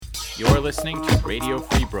You're listening to Radio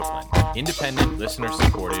Free Brooklyn, independent,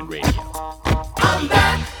 listener-supported radio. I'm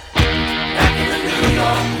back in the New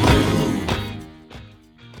York groove.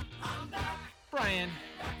 Brian,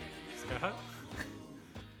 Scott?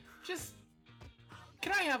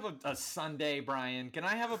 can I have a Sunday, Brian? Can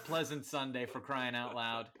I have a pleasant Sunday, for crying out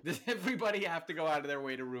loud? Does everybody have to go out of their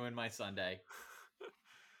way to ruin my Sunday?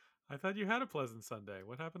 I thought you had a pleasant Sunday.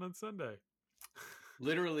 What happened on Sunday?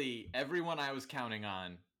 Literally, everyone I was counting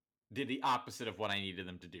on did the opposite of what I needed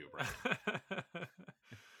them to do, Brian.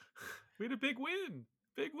 We had a big win.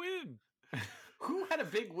 Big win. Who had a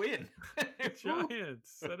big win?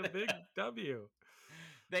 Giants had a big W.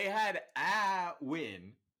 They had a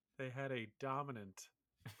win. They had a dominant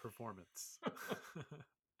performance.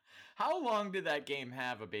 How long did that game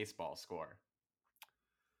have a baseball score?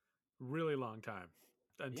 Really long time.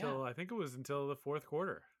 Until I think it was until the fourth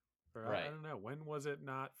quarter. Or Right. I don't know. When was it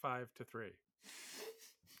not 5-3?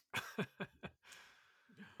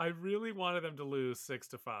 I really wanted them to lose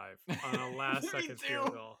 6-5 on a last second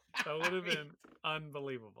field goal. That would have been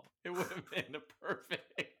unbelievable. It would have been a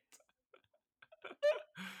perfect.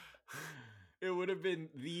 It would have been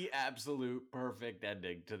the absolute perfect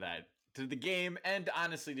ending to the game, and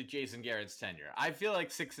honestly to Jason Garrett's tenure. I feel like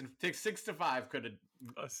 6-5 could have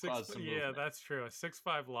caused some movement. That's true. A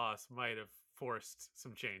 6-5 loss might have forced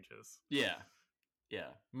some changes. Yeah.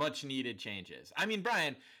 Much needed changes. I mean,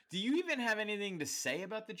 Brian, do you even have anything to say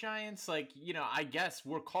about the Giants? Like, I guess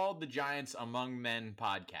we're called the Giants Among Men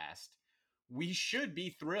podcast. We should be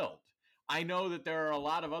thrilled. I know that there are a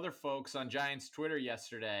lot of other folks on Giants Twitter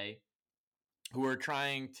yesterday who are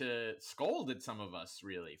trying to scold at some of us,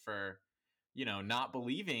 really, for, not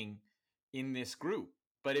believing in this group.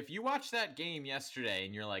 But if you watched that game yesterday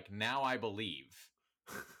and you're like, now I believe,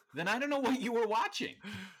 then I don't know what you were watching.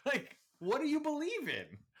 Like, what do you believe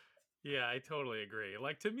in? Yeah, I totally agree.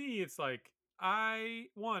 Like, to me, it's like, I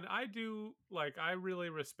really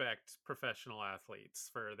respect professional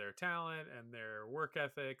athletes for their talent and their work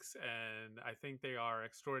ethics, and I think they are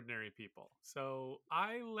extraordinary people. So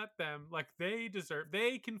I let them,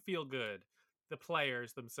 they can feel good, the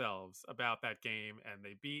players themselves, about that game, and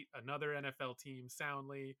they beat another NFL team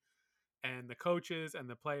soundly, and the coaches and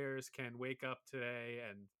the players can wake up today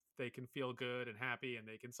and they can feel good and happy, and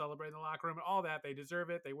they can celebrate in the locker room and all that. They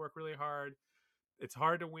deserve it. They work really hard. It's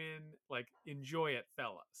hard to win. Like, enjoy it,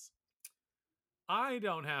 fellas. I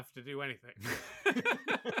don't have to do anything.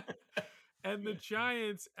 And the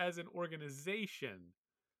Giants as an organization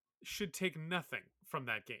should take nothing from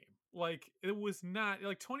that game. Like, it was not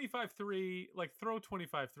like 25-3, like throw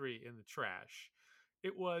 25-3 in the trash.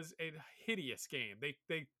 It was a hideous game.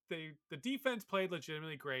 The defense played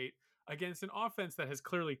legitimately great against an offense that has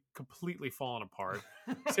clearly completely fallen apart.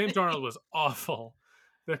 Right. Sam Darnold was awful.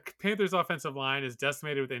 The Panthers' offensive line is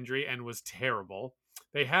decimated with injury and was terrible.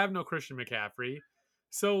 They have no Christian McCaffrey.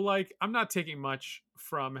 So, I'm not taking much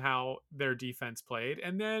from how their defense played.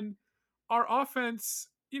 And then our offense,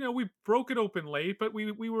 we broke it open late, but we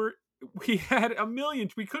had a million.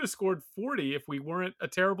 We could have scored 40 if we weren't a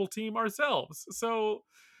terrible team ourselves. So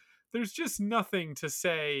there's just nothing to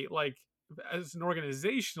say, as an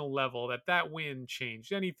organizational level, that win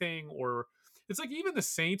changed anything. Or it's like even the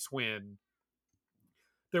Saints win,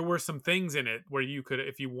 there were some things in it where you could,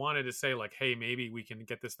 if you wanted to say hey, maybe we can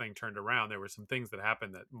get this thing turned around, there were some things that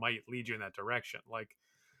happened that might lead you in that direction. Like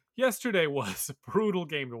yesterday was a brutal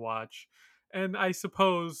game to watch, and I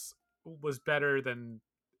suppose was better than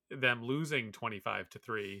them losing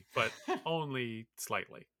 25-3, but only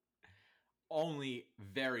slightly. Only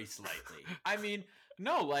very slightly. I mean,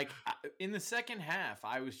 no, in the second half,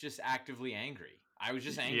 I was just actively angry. I was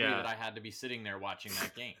just angry that I had to be sitting there watching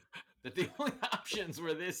that game. That the only options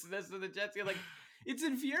were this and the Jets. It's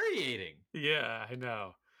infuriating. Yeah, I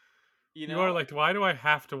know. You are like, why do I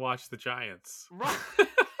have to watch the Giants? Right.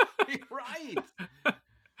 Right.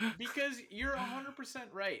 Because you're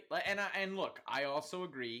 100% right. And look, I also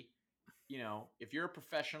agree, if you're a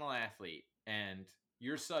professional athlete and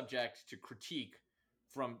you're subject to critique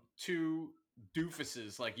from two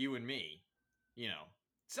doofuses like you and me,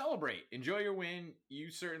 celebrate, enjoy your win. You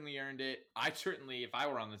certainly earned it. I certainly, if I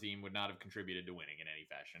were on the team, would not have contributed to winning in any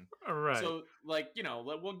fashion. Right. So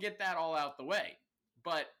we'll get that all out the way.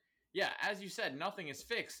 But yeah, as you said, nothing is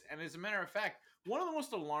fixed. And as a matter of fact, one of the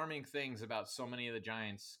most alarming things about so many of the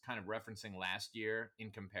Giants kind of referencing last year in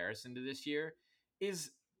comparison to this year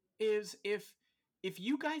is if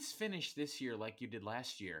you guys finish this year like you did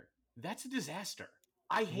last year, that's a disaster.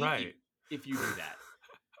 I hate you if you do that.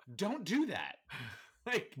 Don't do that.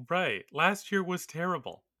 Right. Last year was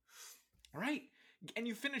terrible. Right. And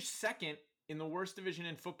you finished second in the worst division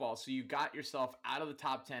in football. So you got yourself out of the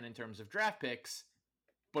top 10 in terms of draft picks,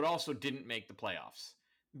 but also didn't make the playoffs.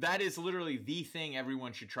 That is literally the thing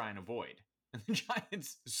everyone should try and avoid. And the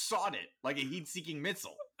Giants sought it like a heat-seeking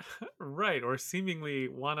missile. Right, or seemingly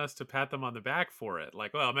want us to pat them on the back for it.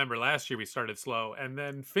 Like, well, remember last year we started slow and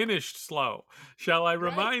then finished slow. Shall I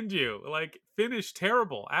remind you? Like, finished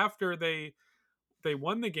terrible after they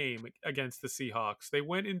won the game against the Seahawks. They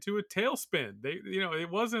went into a tailspin.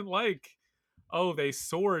 It wasn't like, oh, they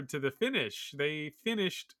soared to the finish. They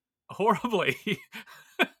finished horribly.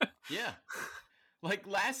 Yeah. Like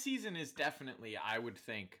last season is definitely, I would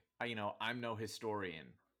think, I'm no historian,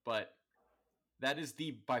 but that is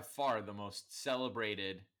by far the most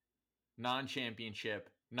celebrated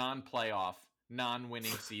non-championship, non-playoff,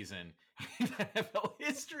 non-winning season in NFL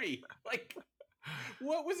history. Like,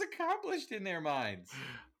 what was accomplished in their minds?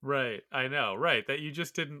 Right, I know. Right, that you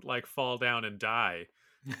just didn't like fall down and die.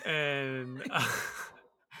 And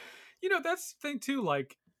that's the thing too.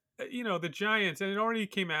 Like, the Giants, and it already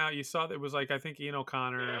came out. You saw that it was like, I think Ian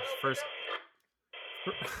O'Connor's first.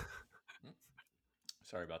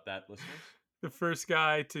 Sorry about that, listeners. The first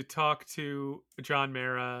guy to talk to John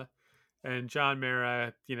Mara, and John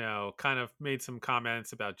Mara, kind of made some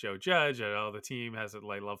comments about Joe Judge. The team has a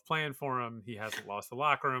love playing for him. He hasn't lost the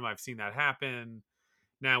locker room. I've seen that happen.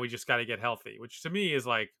 Now we just got to get healthy, which to me is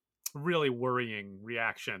like really worrying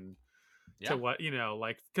reaction to what,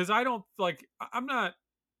 because I don't I'm not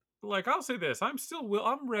like, I'll say this, I'm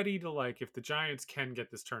ready to, like, if the Giants can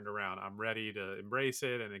get this turned around, I'm ready to embrace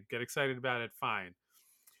it and get excited about it. Fine.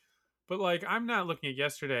 But like, I'm not looking at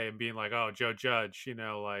yesterday and being like, oh, Joe Judge,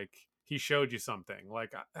 like he showed you something.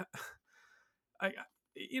 Like, I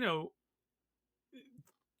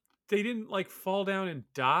they didn't like fall down and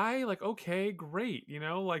die. Like, okay, great.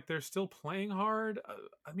 Like they're still playing hard.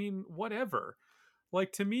 I mean, whatever.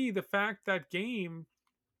 Like, to me, the fact that game,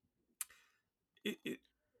 it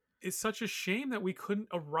is such a shame that we couldn't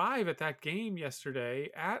arrive at that game yesterday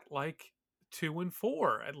at like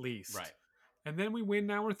 2-4 at least. Right. And then we win.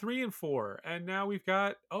 Now we're 3-4. And now we've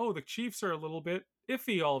got, the Chiefs are a little bit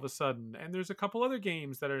iffy all of a sudden. And there's a couple other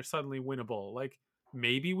games that are suddenly winnable. Like,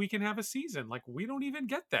 maybe we can have a season. Like, we don't even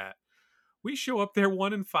get that. We show up there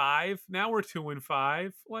 1-5. Now we're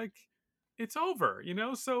 2-5. Like, it's over,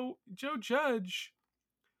 So Joe Judge,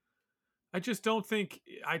 I just don't think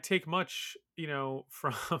I take much,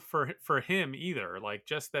 from for him either. Like,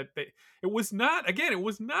 just that it was not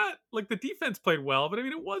like the defense played well, but I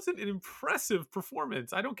mean, it wasn't an impressive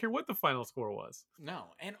performance. I don't care what the final score was. No,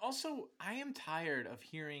 and also I am tired of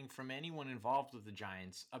hearing from anyone involved with the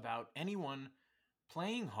Giants about anyone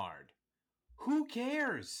playing hard. Who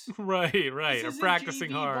cares? Right. This Or isn't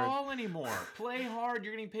practicing JV hard. ball anymore. Play hard.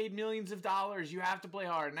 You're getting paid millions of dollars. You have to play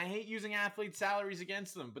hard. And I hate using athletes' salaries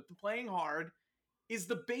against them, but the playing hard is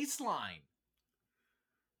the baseline.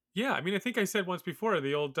 Yeah, I mean, I think I said once before,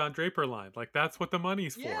 the old Don Draper line. Like, that's what the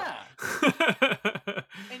money's for. Yeah.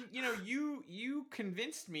 And you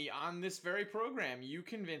convinced me on this very program. You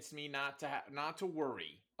convinced me not to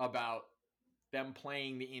worry about them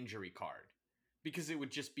playing the injury card, because it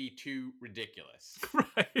would just be too ridiculous.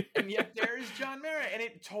 Right. And yet there is John Mara. And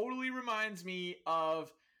it totally reminds me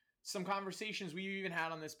of some conversations we've even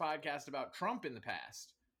had on this podcast about Trump in the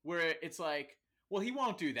past, where it's like, well, he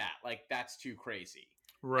won't do that. Like, that's too crazy.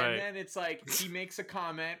 Right. And then it's like, he makes a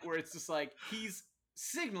comment where it's just like, he's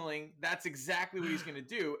signaling that's exactly what he's going to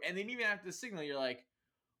do. And then even after the signal, you're like,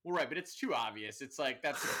 well, right, but it's too obvious. It's like,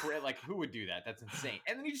 like, who would do that? That's insane.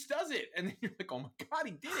 And then he just does it. And then you're like, oh my God,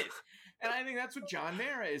 he did it. And I think that's what John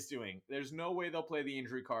Mara is doing. There's no way they'll play the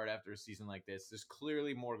injury card after a season like this. There's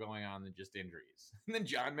clearly more going on than just injuries. And then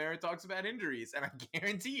John Mara talks about injuries. And I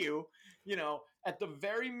guarantee you, at the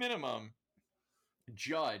very minimum,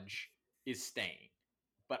 Judge is staying.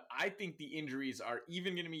 But I think the injuries are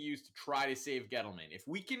even going to be used to try to save Gettleman. If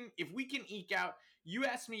we can eke out, you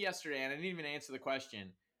asked me yesterday, and I didn't even answer the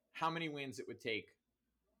question, how many wins it would take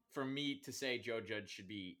for me to say Joe Judge should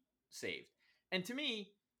be saved. And to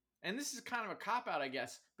me, and this is kind of a cop-out, I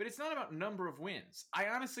guess, but it's not about number of wins. I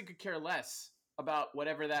honestly could care less about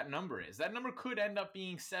whatever that number is. That number could end up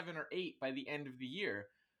being 7 or 8 by the end of the year,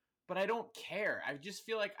 but I don't care. I just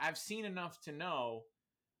feel like I've seen enough to know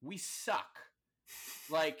we suck.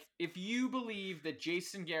 Like, if you believe that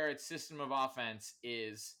Jason Garrett's system of offense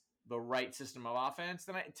is the right system of offense,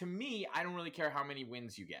 then to me, I don't really care how many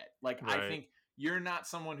wins you get. Like, right. I think you're not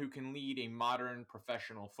someone who can lead a modern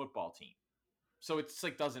professional football team. So it's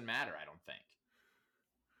like, doesn't matter, I don't think.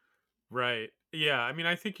 Right. Yeah, I mean,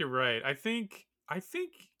 I think you're right. I think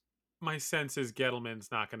my sense is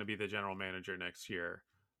Gettleman's not going to be the general manager next year.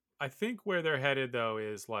 I think where they're headed, though,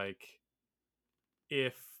 is like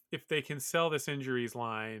if they can sell this injuries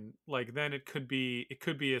line, like then it could be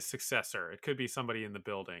a successor. It could be somebody in the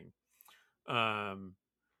building. Um,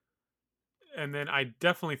 and then I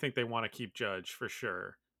definitely think they want to keep Judge for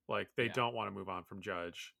sure. Like they Yeah. don't want to move on from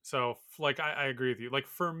Judge. So like I agree with you. Like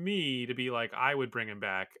for me to be like I would bring him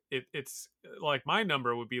back. It's like my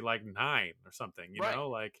number would be like 9 or something. You Right. know,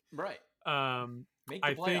 like Right. um, Make the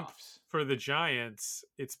I think playoffs. for the Giants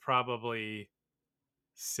it's probably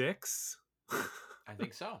 6. I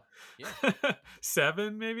think so. Yeah.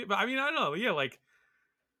 7 maybe, but I mean I don't know. Yeah, like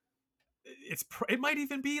it might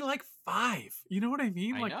even be like 5. You know what I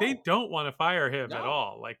mean? I Like they know. don't want to fire him at No,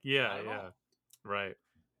 all. Like yeah, not at yeah. all. Right.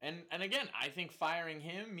 And again, I think firing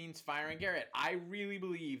him means firing Garrett. I really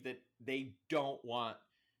believe that they don't want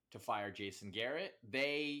to fire Jason Garrett.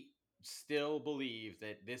 They still believe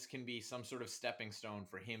that this can be some sort of stepping stone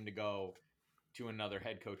for him to go to another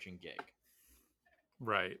head coaching gig.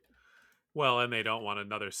 Right. Well, and they don't want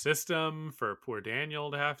another system for poor Daniel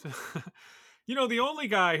to have to. You know, the only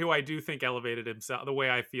guy who I do think elevated himself, the way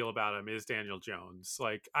I feel about him, is Daniel Jones.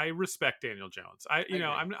 Like, I respect Daniel Jones. I agree.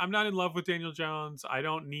 I'm not in love with Daniel Jones. I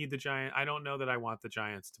don't need the Giant. I don't know that I want the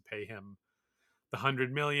Giants to pay him the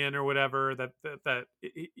 100 million or whatever that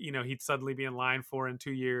you know he'd suddenly be in line for in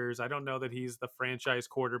 2 years. I don't know that he's the franchise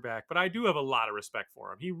quarterback, but I do have a lot of respect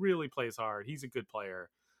for him. He really plays hard. He's a good player.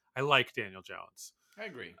 I like Daniel Jones. I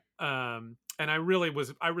agree. And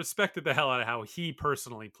I respected the hell out of how he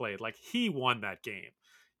personally played. Like he won that game.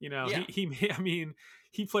 You know, Yeah. I mean,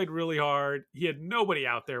 he played really hard. He had nobody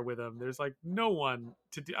out there with him. There's like no one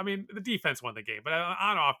to do. I mean, the defense won the game, but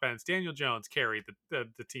on offense, Daniel Jones carried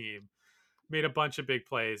the team, made a bunch of big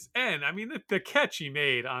plays. And I mean, the catch he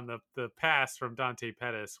made on the pass from Dante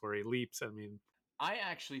Pettis where he leaps. I mean, I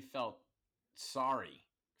actually felt sorry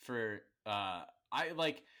for I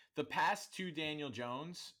like the pass to Daniel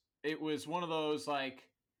Jones. It was one of those like,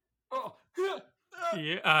 oh,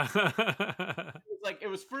 yeah. like it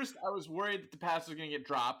was first. I was worried that the pass was going to get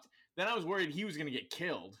dropped. Then I was worried he was going to get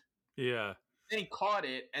killed. Yeah. Then he caught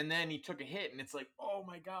it, and then he took a hit, and it's like, oh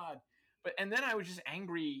my god. And then I was just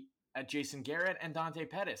angry at Jason Garrett and Dante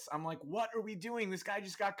Pettis. I'm like, what are we doing? This guy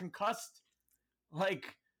just got concussed.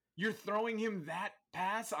 Like, you're throwing him that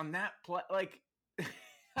pass on that play. Like,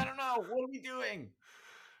 I don't know. What are we doing?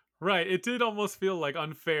 Right. It did almost feel like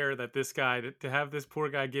unfair that this guy to have this poor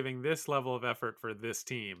guy giving this level of effort for this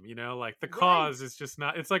team, you know, like the cause is just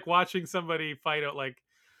not, it's like watching somebody fight out like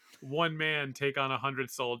one man take on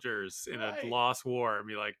 100 soldiers in a lost war and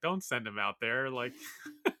be like, don't send him out there. Like,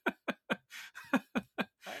 I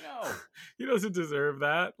know. He doesn't deserve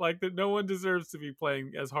that. Like that no one deserves to be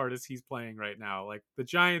playing as hard as he's playing right now. Like the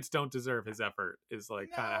Giants don't deserve his effort is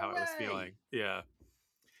like kind of how it was feeling. Yeah.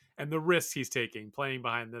 And the risks he's taking playing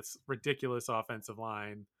behind this ridiculous offensive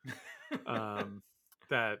line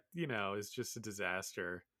that, you know, is just a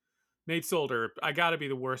disaster. Nate Solder, I got to be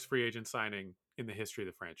the worst free agent signing in the history of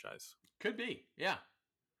the franchise. Could be. Yeah.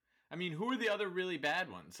 I mean, who are the other really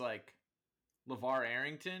bad ones? Like LeVar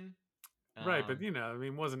Arrington? Right, but you know, I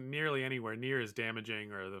mean, wasn't nearly anywhere near as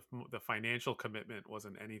damaging, or the financial commitment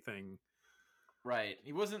wasn't anything. Right,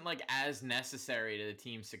 he wasn't like as necessary to the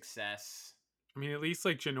team's success. I mean, at least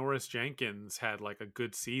like Janoris Jenkins had like a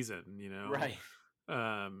good season, you know. Right.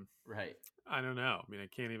 Right. I don't know. I mean, I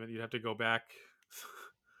can't even. You'd have to go back.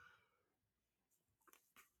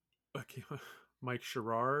 Okay, Mike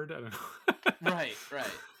Sherrard. I don't know. Right.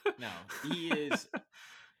 No, he is.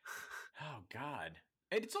 Oh God.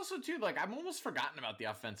 It's also too like I'm almost forgotten about the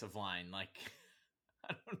offensive line. Like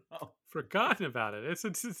I don't know. Forgotten about it. It's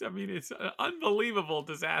I mean it's an unbelievable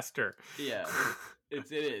disaster. Yeah,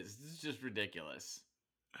 it is. This is just ridiculous.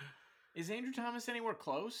 Is Andrew Thomas anywhere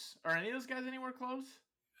close? Are any of those guys anywhere close?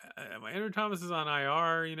 Andrew Thomas is on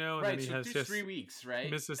IR, you know, and right, then he so has just 3 weeks, right?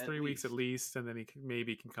 Misses 3 weeks at least, and then he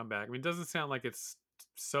maybe can come back. I mean, it doesn't sound like it's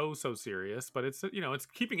so serious, but it's, you know, it's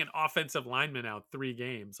keeping an offensive lineman out 3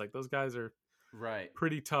 games. Like those guys are right,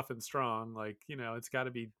 pretty tough and strong. Like, you know, it's got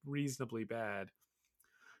to be reasonably bad.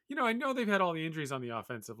 You know, I know they've had all the injuries on the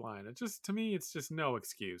offensive line. It just, to me, it's just no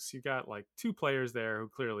excuse. You got like 2 players there who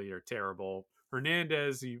clearly are terrible.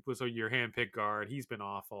 Hernandez was your handpicked guard. He's been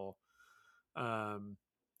awful.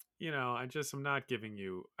 You know, I'm not giving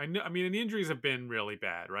you. I know. I mean, and the injuries have been really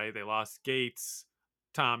bad, right? They lost Gates,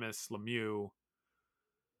 Thomas, Lemieux.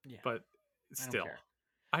 Yeah, but still,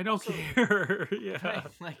 I don't care. Yeah, right,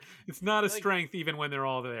 like it's not a strength even when they're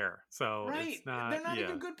all there. So right, it's not, they're not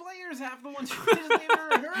even good players. Half the ones who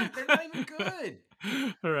are hurt, they're not even good.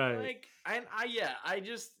 Right. Like I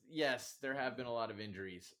just yes, there have been a lot of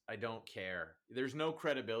injuries. I don't care. There's no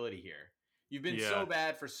credibility here. You've been so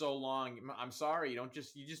bad for so long. I'm sorry.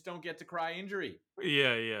 You just don't get to cry injury.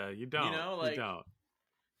 Yeah. You don't. You Like don't.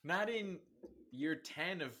 not in year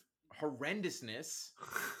 10 of horrendousness,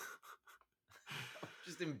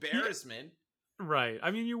 just embarrassment. Right.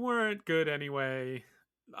 I mean, you weren't good anyway.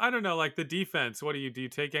 I don't know, like the defense. What do? You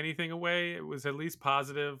take anything away? It was at least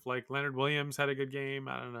positive. Like Leonard Williams had a good game.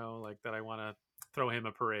 I don't know, like that. I want to throw him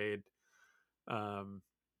a parade.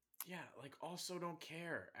 Yeah, like also don't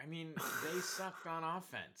care. I mean, they sucked on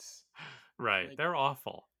offense. Right. Like, they're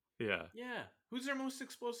awful. Yeah. Yeah. Who's their most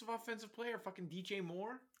explosive offensive player? Fucking DJ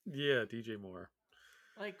Moore? Yeah, DJ Moore.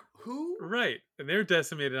 Like, who? Right. And they're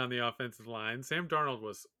decimated on the offensive line. Sam Darnold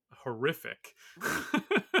was horrific.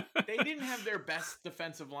 They didn't have their best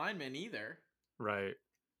defensive lineman either. Right.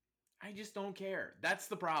 I just don't care. That's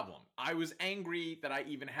the problem. I was angry that I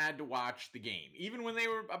even had to watch the game. Even when they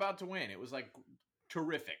were about to win, it was like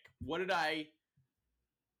terrific. I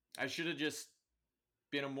should have just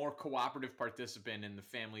been a more cooperative participant in the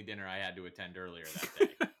family dinner I had to attend earlier that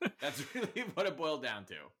day. That's really what it boiled down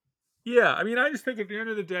to. Yeah, I mean, I just think at the end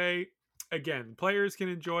of the day, again, players can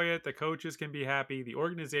enjoy it, the coaches can be happy, the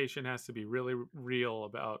organization has to be really real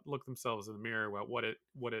about look themselves in the mirror about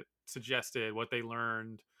what it suggested, what they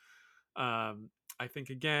learned. I think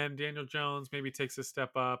again, Daniel Jones maybe takes a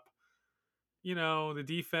step up. The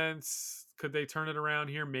defense, could they turn it around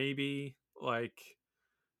here? Maybe. But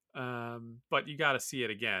you got to see it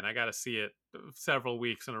again. I got to see it several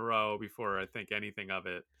weeks in a row before I think anything of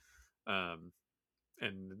it.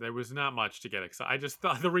 And there was not much to get excited. I just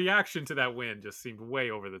thought the reaction to that win just seemed way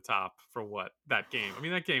over the top for what that game. I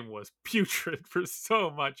mean, that game was putrid for so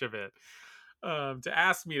much of it. To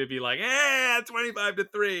ask me to be like,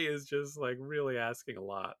 25-3 is just like really asking a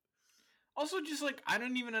lot. Also, just like, I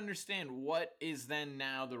don't even understand what is then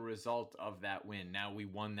now the result of that win. Now we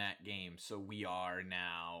won that game, so we are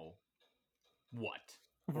now what?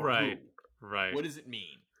 Or right. Who? Right. What does it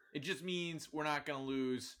mean? It just means we're not going to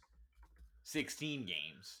lose 16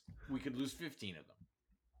 games. We could lose 15 of them.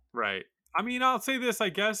 Right. I mean, I'll say this, I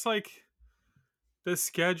guess, like, the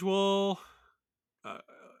schedule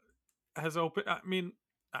has opened. I mean,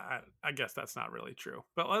 I guess that's not really true.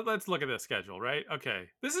 But let's look at the schedule, right? Okay.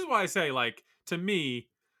 This is why I say, like, to me,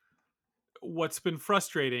 what's been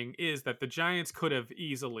frustrating is that the Giants could have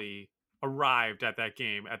easily arrived at that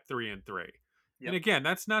game at 3-3. Yep. And again,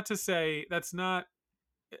 that's not to say that's not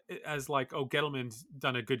as like, oh, Gettleman's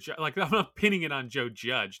done a good job. Like, I'm not pinning it on Joe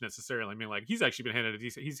Judge necessarily. I mean, like, he's actually been handed a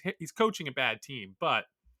decent. He's coaching a bad team, but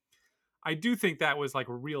I do think that was like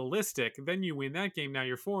realistic. Then you win that game. Now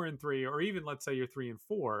you're 4-3, or even let's say you're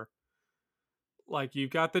 3-4. Like,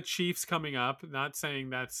 you've got the Chiefs coming up. Not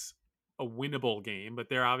saying that's a winnable game, but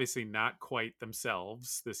they're obviously not quite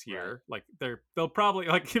themselves this year. Right. Like, they'll probably,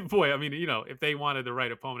 like, boy, I mean, if they wanted the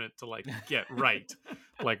right opponent to like get right,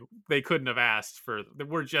 like, they couldn't have asked for.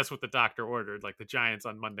 We're just what the doctor ordered. Like, the Giants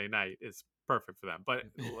on Monday night is perfect for them. But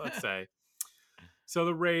let's say, so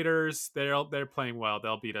the Raiders, they're playing well.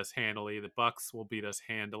 They'll beat us handily. The Bucks will beat us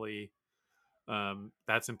handily.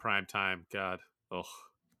 That's in prime time. God, ugh.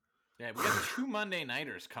 Yeah, we got 2 Monday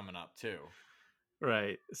nighters coming up too.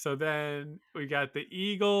 Right. So then we got the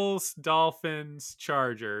Eagles, Dolphins,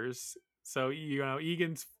 Chargers. So,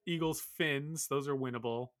 Eagles, Finns, those are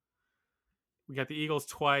winnable. We got the Eagles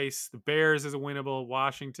twice. The Bears is a winnable.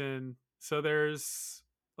 Washington. So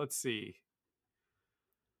let's see.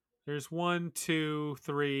 There's 1, 2,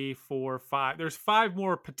 3, 4, 5. There's 5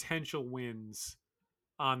 more potential wins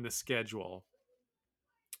on the schedule,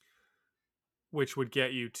 which would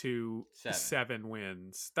get you to 7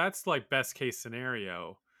 wins. That's like best case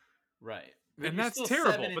scenario. Right. And that's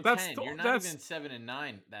terrible. But that's you're not even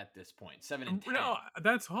 7-9 at this point. 7-10. No,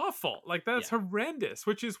 that's awful. Like, that's horrendous,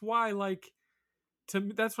 which is why, like,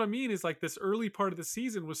 that's what I mean is, like, this early part of the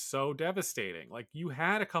season was so devastating. Like, you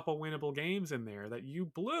had a couple winnable games in there that you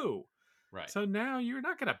blew. Right. So now you're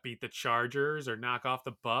not going to beat the Chargers or knock off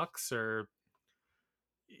the Bucks or,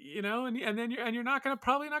 and then you're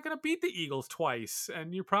probably not going to beat the Eagles twice,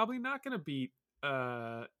 and you're probably not going to beat,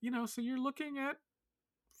 so you're looking at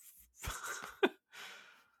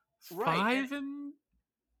 5 and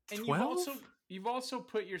 12. And you've also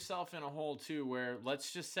put yourself in a hole too, where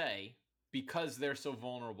let's just say, because they're so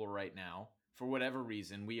vulnerable right now, for whatever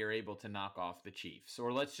reason, we are able to knock off the Chiefs,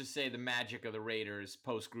 or let's just say the magic of the Raiders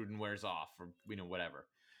post Gruden wears off, or whatever.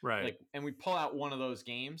 Right. Like, and we pull out one of those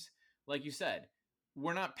games, like you said,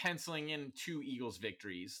 we're not penciling in 2 Eagles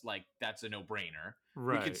victories. Like, that's a no-brainer.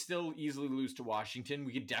 Right. We could still easily lose to Washington.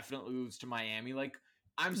 We could definitely lose to Miami. Like,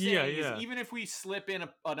 I'm saying is, even if we slip in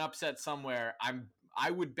an upset somewhere, I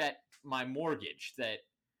would bet my mortgage that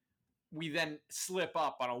we then slip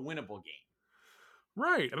up on a winnable game.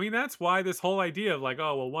 Right. I mean, that's why this whole idea of like,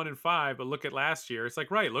 oh well, 1-5, but look at last year. It's like,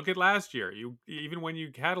 right, look at last year. You even when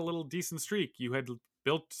you had a little decent streak, you had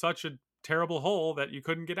built such a terrible hole that you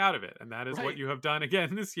couldn't get out of it, and that is what Right. you have done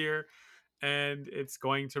again this year. And it's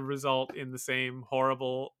going to result in the same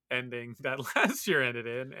horrible ending that last year ended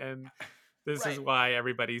in. And this is Right. why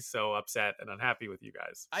everybody's so upset and unhappy with you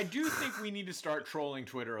guys. I do think we need to start trolling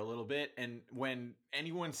Twitter a little bit. And when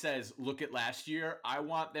anyone says, look at last year, I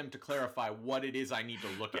want them to clarify what it is I need to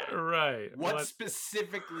look at. Right. What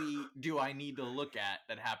specifically do I need to look at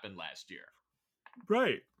that happened last year?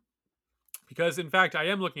 Right. Because in fact, I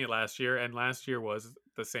am looking at last year, and last year was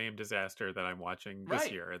the same disaster that I'm watching this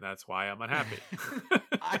Right. year, and that's why I'm unhappy.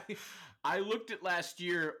 I looked at last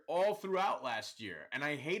year all throughout last year, and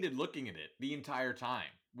I hated looking at it the entire time.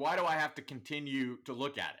 Why do I have to continue to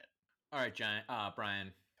look at it? All right,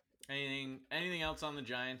 Brian. Anything else on the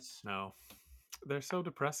Giants? No, they're so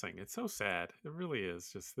depressing. It's so sad. It really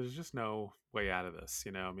is. Just there's just no way out of this.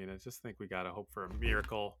 You know, I mean, I just think we got to hope for a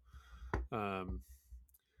miracle.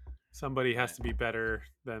 Somebody has to be better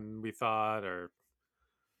than we thought, or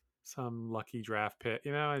some lucky draft pick.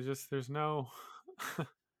 You know, there's no.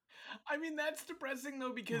 I mean, that's depressing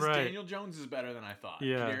though, because Right. Daniel Jones is better than I thought.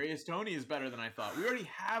 Yeah. Kadarius Toney is better than I thought. We already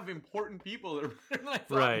have important people that are better than I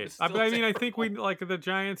thought. Right. I mean, I think we like the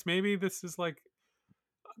Giants. Maybe this is like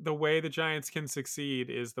the way the Giants can succeed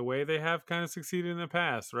is the way they have kind of succeeded in the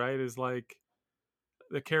past, right? Is like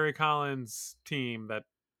the Kerry Collins team that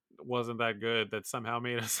wasn't that good that somehow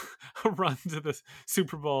made us run to the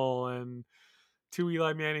Super Bowl, and two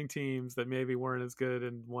Eli Manning teams that maybe weren't as good,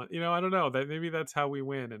 and one, you know, I don't know, that maybe that's how we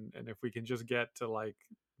win. And if we can just get to like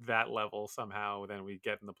that level somehow, then we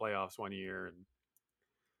get in the playoffs one year and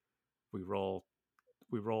we roll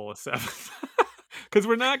a seventh. Because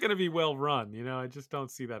we're not going to be well run, you know. I just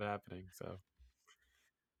don't see that happening. So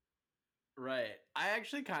Right. I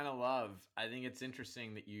actually kind of I think it's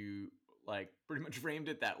interesting that you like pretty much framed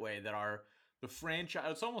it that way, that the franchise,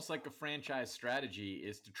 it's almost like a franchise strategy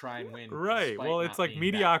is to try and win. right, well, it's like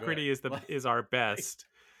mediocrity is our best,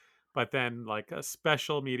 but then like a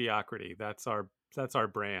special mediocrity, that's our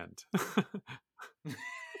brand.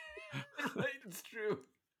 It's true.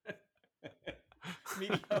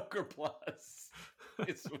 Mediocre plus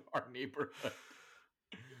is our neighborhood.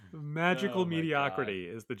 Magical Oh my mediocrity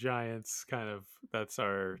is the Giants kind of, that's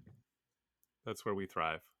where we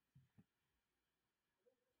thrive.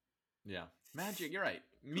 Yeah. Magic, you're right.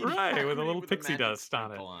 Right, with a little pixie magic dust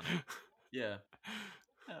on it. sprinkle on it. Yeah.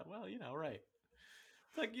 Well, you know, right.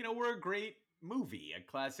 It's like, you know, we're a great movie, a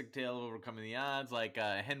classic tale of overcoming the odds, like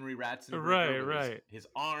Henry Ratzenberger with Right. his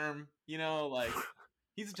arm, you know, like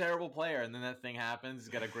he's a terrible player, and then that thing happens. He's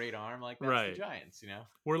got a great arm, like that's Right. the Giants, you know.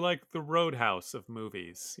 We're like the Roadhouse of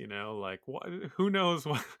movies, you know, like who knows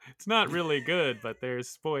what, it's not really good, but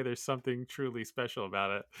there's something truly special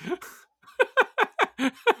about it.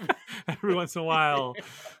 Every once in a while,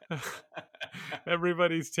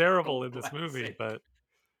 everybody's terrible in this movie, but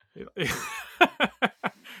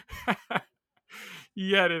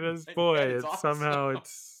yet it is, boy, it's it's somehow awesome.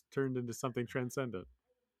 it's turned into something transcendent.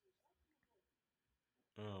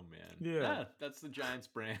 Oh man, Yeah. that's the Giants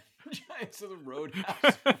brand. Giants are the Roadhouse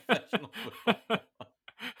of professional football.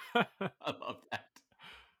 I love that.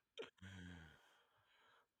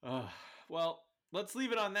 Well, let's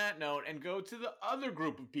leave it on that note and go to the other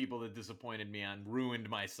group of people that disappointed me and ruined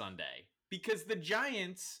my Sunday. Because the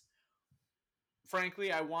Giants,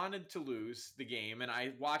 frankly, I wanted to lose the game, and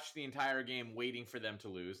I watched the entire game waiting for them to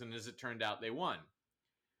lose, and as it turned out, they won.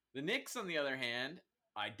 The Knicks, on the other hand,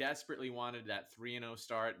 I desperately wanted that 3-0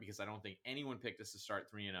 start because I don't think anyone picked us to start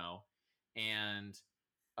 3-0. And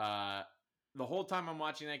the whole time I'm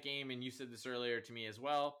watching that game, and you said this earlier to me as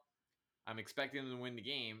well, I'm expecting them to win the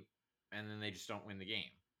game, and then they just don't win the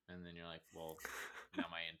game. And then you're like, well, now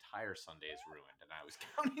my entire Sunday is ruined. And I was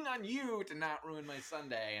counting on you to not ruin my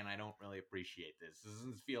Sunday, and I don't really appreciate this. This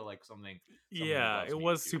doesn't feel like something. Yeah, it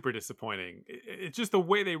was super disappointing. It's just the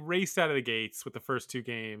way they raced out of the gates with the first two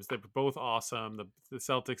games. They were both awesome. The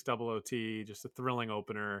Celtics double OT, just a thrilling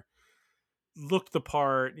opener. Looked the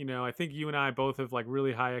part, you know. I think you and I both have like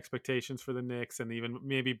really high expectations for the Knicks, and even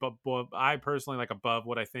maybe I personally like above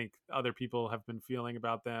what I think other people have been feeling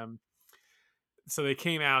about them. So they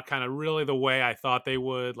came out kind of really the way I thought they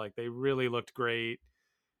would. Like they really looked great.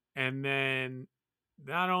 And then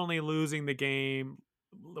not only losing the game,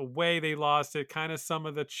 the way they lost it, kind of some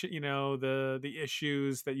of the the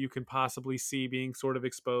issues that you can possibly see being sort of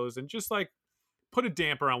exposed, and just like put a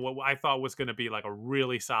damper on what I thought was going to be like a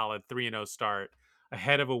really solid 3-0 start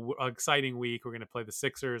ahead of a exciting week. We're going to play the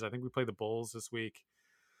Sixers. I think we play the Bulls this week.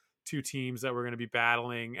 two teams that were going to be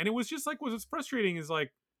battling, and it was just like what's frustrating is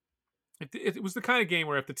like it was the kind of game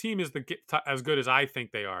where if the team is as good as I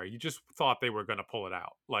think they are, you just thought they were going to pull it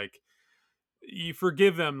out. Like you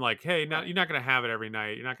forgive them, like, hey, Right. you're not going to have it every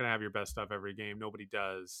night. You're not going to have your best stuff every game. Nobody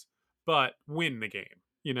does, but win the game,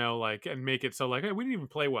 like, and make it so like, hey, we didn't even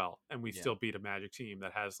play well, and we Yeah. still beat a Magic team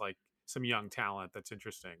that has like some young talent that's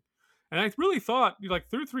interesting. And I really thought, like,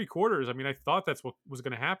 through three quarters, I mean, I thought that's what was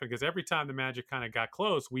going to happen because every time the Magic kind of got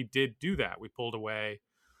close, we did do that. We pulled away.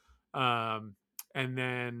 And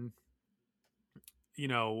then,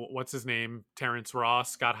 what's his name? Terrence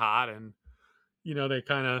Ross got hot, and, they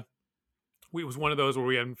kind of, it was one of those where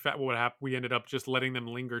we ended up just letting them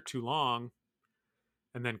linger too long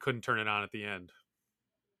and then couldn't turn it on at the end.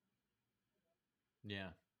 Yeah.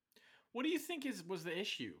 What do you think was the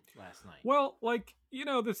issue last night? Well, like,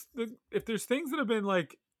 if there's things that have been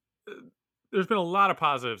like, there's been a lot of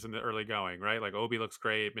positives in the early going, right? Like Obi looks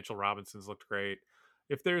great, Mitchell Robinson's looked great.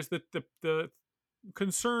 If there's the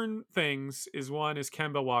concern things is one is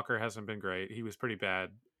Kemba Walker hasn't been great. He was pretty bad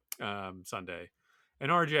Sunday,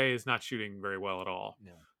 and RJ is not shooting very well at all.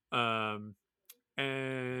 Yeah.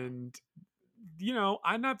 And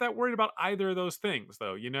I'm not that worried about either of those things,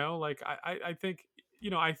 though. Like I think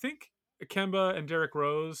I think Kemba and Derrick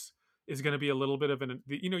Rose is going to be a little bit of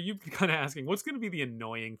you've been kind of asking what's going to be the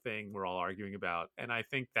annoying thing we're all arguing about, and I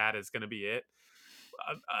think that is going to be it.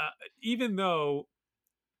 Even though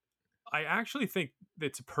I actually think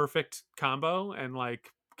it's a perfect combo, and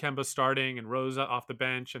like Kemba starting and Rose off the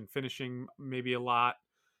bench and finishing maybe a lot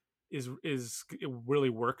is it really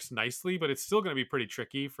works nicely, but it's still going to be pretty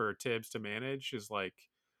tricky for Tibbs to manage. Is like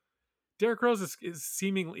Derrick Rose is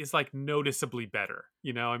seemingly is like noticeably better.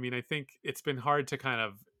 I mean, I think it's been hard to kind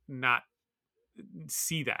of not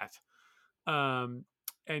see that. And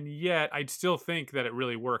yet I still think that it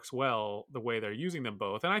really works well the way they're using them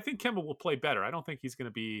both. And I think Kemba will play better. I don't think he's going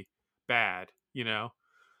to be bad,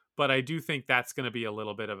 but I do think that's going to be a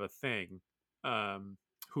little bit of a thing.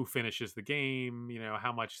 Who finishes the game,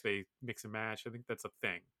 how much they mix and match. I think that's a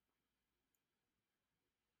thing.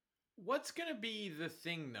 What's going to be the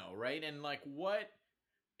thing though, right? And like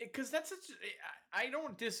because I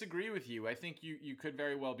don't disagree with you. I think you could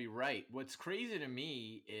very well be right. What's crazy to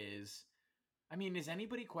me is, I mean, is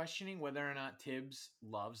anybody questioning whether or not Tibbs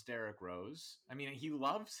loves Derrick Rose? I mean, he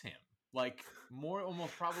loves him like more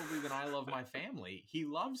almost probably than I love my family. He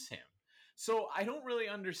loves him. So I don't really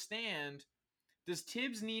understand. Does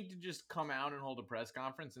Tibbs need to just come out and hold a press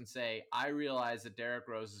conference and say, I realize that Derrick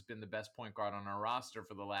Rose has been the best point guard on our roster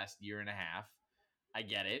for the last year and a half. I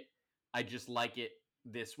get it. I just like it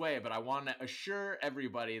this way, but I want to assure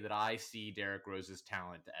everybody that I see Derrick Rose's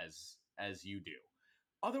talent as you do.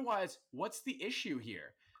 Otherwise, what's the issue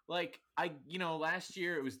here? Like last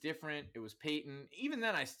year it was different. It was Peyton. Even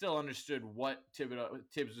then, I still understood what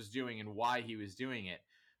Tibbs was doing and why he was doing it.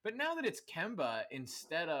 But now that it's Kemba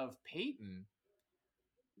instead of Peyton,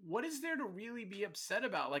 what is there to really be upset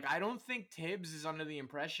about? Like, I don't think Tibbs is under the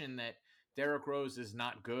impression that Derrick Rose is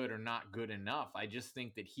not good or not good enough. I just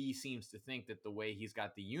think that he seems to think that the way he's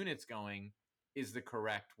got the units going is the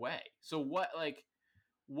correct way. So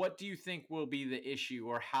what do you think will be the issue,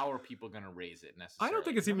 or how are people going to raise it necessarily? I don't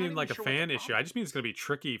think it's even like a fan issue. I just mean it's going to be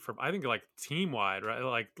tricky I think like team wide, right?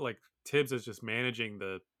 Like Tibbs is just managing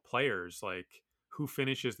the players, like who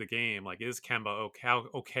finishes the game. Like, is Kemba okay? How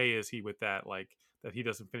okay is he with that? Like, that he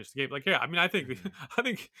doesn't finish the game. Like, yeah, I mean, I think I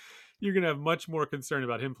think you're gonna have much more concern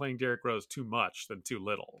about him playing Derrick Rose too much than too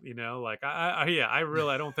little. Like, I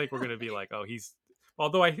really don't think we're gonna be like, oh, he's.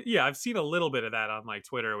 Although I've seen a little bit of that on like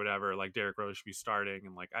Twitter or whatever. Like Derrick Rose should be starting,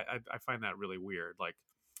 and like I find that really weird. Like,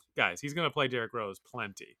 guys, he's gonna play Derrick Rose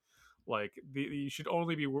plenty. Like, you should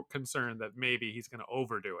only be concerned that maybe he's gonna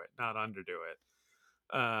overdo it, not underdo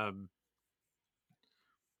it.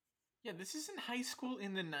 Yeah, this isn't high school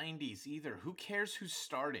in the 90s either. Who cares who's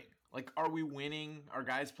starting? Like, are we winning? Are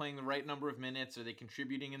guys playing the right number of minutes? Are they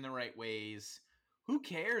contributing in the right ways? Who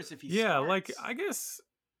cares if he starts? Like, I guess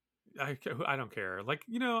I don't care. Like,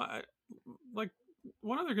 like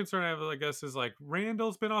one other concern I have, I guess, is like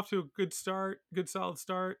Randall's been off to a good solid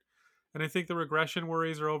start. And I think the regression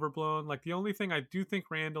worries are overblown. Like, the only thing I do think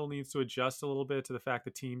Randall needs to adjust a little bit to the fact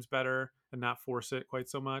the team's better and not force it quite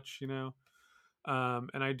so much,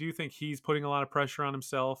 and I do think he's putting a lot of pressure on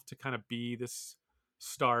himself to kind of be this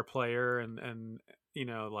star player and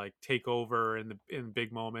like take over in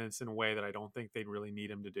big moments in a way that I don't think they'd really need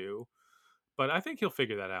him to do. But I think he'll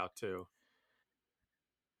figure that out too.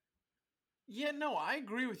 Yeah, no, I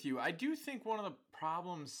agree with you. I do think one of the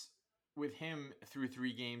problems with him through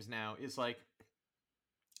 3 games now is like,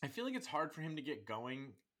 I feel like it's hard for him to get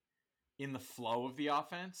going in the flow of the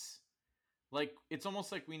offense. Like, it's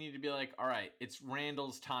almost like we need to be like, all right, it's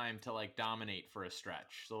Randall's time to like dominate for a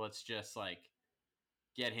stretch. So let's just like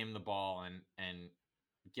get him the ball and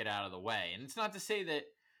get out of the way. And it's not to say that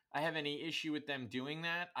I have any issue with them doing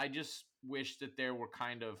that. I just wish that there were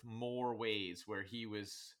kind of more ways where he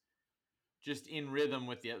was just in rhythm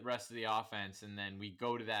with the rest of the offense, and then we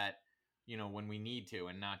go to that, when we need to,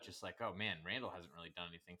 and not just like, oh man, Randall hasn't really done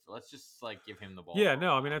anything. Let's just like give him the ball Yeah, for a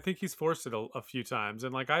no, I mean, I while. think he's forced it a few times,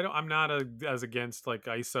 and like I'm not as against like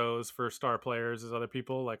ISOs for star players as other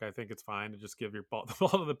people. Like I think it's fine to just give your ball, the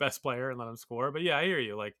ball to the best player and let him score. But yeah, I hear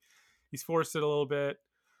you. Like he's forced it a little bit.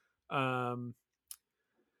 Um,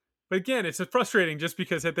 but again, it's frustrating just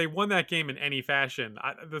because had they won that game in any fashion,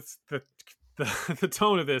 the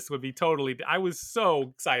tone of this would be totally. I was so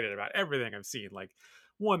excited about everything I've seen. Like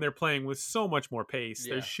one, they're playing with so much more pace.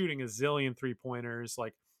 They're Yeah. shooting a zillion 3-pointers.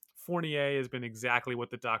 Like Fournier has been exactly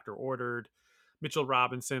what the doctor ordered. Mitchell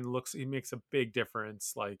Robinson he makes a big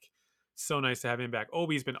difference. Like so nice to have him back.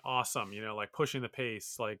 Obi's been awesome, like pushing the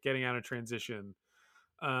pace, like getting out of transition.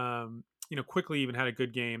 Quickly even had a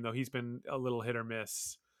good game, though he's been a little hit or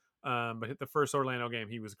miss. But the first Orlando game,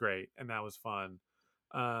 he was great, and that was fun.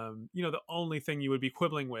 The only thing you would be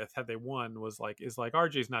quibbling with had they won is like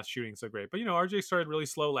RJ's not shooting so great. But RJ started really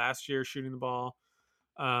slow last year shooting the ball.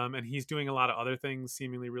 And he's doing a lot of other things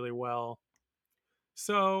seemingly really well.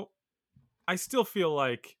 So I still feel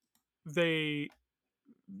like they,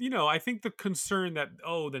 I think the concern that,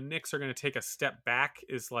 the Knicks are going to take a step back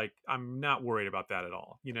is like, I'm not worried about that at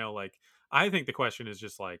all. Like, I think the question is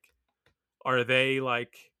just like, are they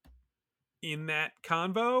like in that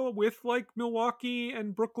convo with like Milwaukee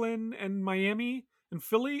and Brooklyn and Miami and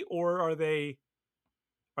Philly, or are they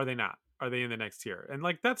not? Are they in the next tier? And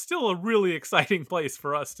like, that's still a really exciting place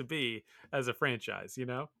for us to be as a franchise.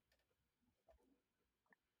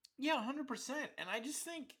 Yeah, 100%. And I just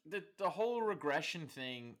think that the whole regression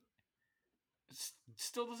thing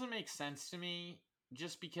still doesn't make sense to me,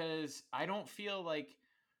 just because I don't feel like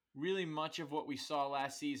really much of what we saw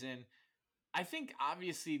last season. I think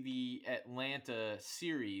obviously the Atlanta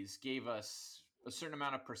series gave us a certain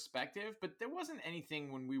amount of perspective, but there wasn't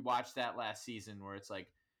anything when we watched that last season where it's like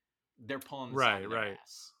they're pulling the side Right, of their right.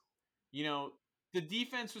 ass. You know, the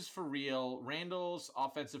defense was for real. Randall's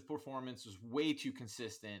offensive performance was way too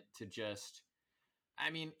consistent to just, I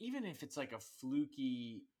mean, even if it's like a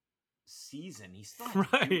fluky season, he still had to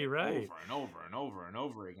do Right, it right. over and over and over and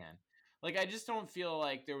over again. Like, I just don't feel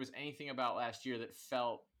like there was anything about last year that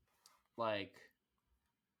felt like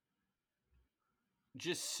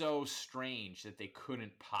just so strange that they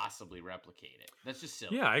couldn't possibly replicate it. That's just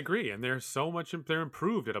silly. Yeah, I agree. And there's so much, they're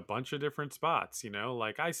improved at a bunch of different spots.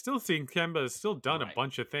 Like, I still think Kemba has still done a Right.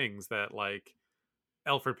 bunch of things that, like,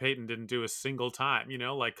 Elfrid Payton didn't do a single time,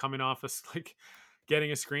 like coming off like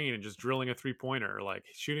getting a screen and just drilling a 3-pointer, like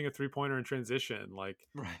shooting a 3-pointer in transition. Like,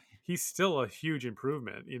 Right. he's still a huge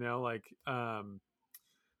improvement, like,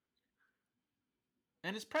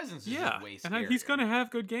 And his presence is just yeah, way and he's scarier. gonna have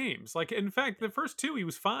good games. Like, in fact, the first two he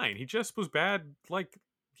was fine. He just was bad like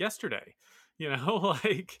yesterday.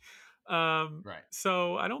 Like, Right.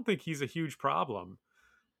 so I don't think he's a huge problem.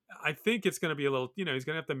 I think it's gonna be a little, he's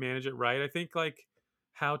gonna have to manage it right. I think like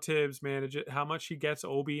how Tibbs manage it, how much he gets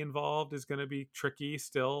Obi involved is gonna be tricky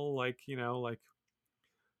still. Like,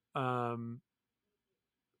 um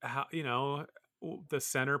how the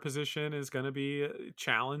center position is going to be a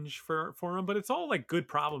challenge for him, but it's all like good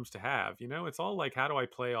problems to have. It's all like, how do I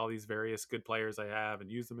play all these various good players I have and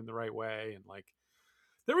use them in the right way? And like,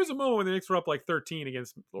 there was a moment when the Knicks were up like 13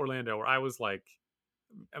 against Orlando where I was like,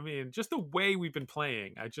 I mean, just the way we've been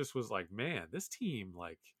playing, I just was like, man, this team,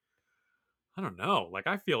 like, I don't know, like,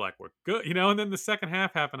 I feel like we're good. And then the second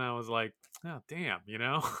half happened, I was like, oh damn.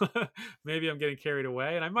 Maybe I'm getting carried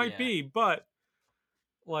away, and I might Yeah. be, but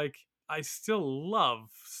like, I still love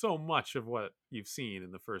so much of what you've seen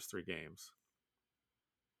in the first three games.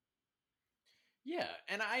 Yeah,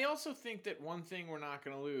 and I also think that one thing we're not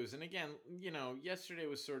going to lose, and again, yesterday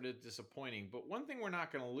was sort of disappointing, but one thing we're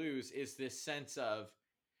not going to lose is this sense of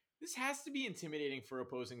this has to be intimidating for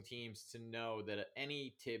opposing teams to know that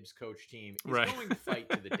any Tibbs coach team is Right. going to fight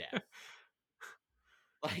to the death.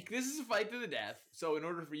 Like, this is a fight to the death, so in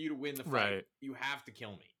order for you to win the fight, Right. you have to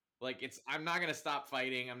kill me. Like, I'm not going to stop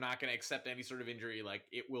fighting. I'm not going to accept any sort of injury. Like,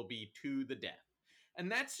 it will be to the death.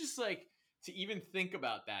 And that's just like, to even think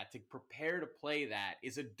about that, to prepare to play that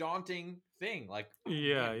is a daunting thing. Like, oh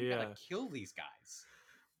Yeah, man, we got to yeah. kill these guys.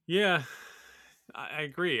 Yeah. I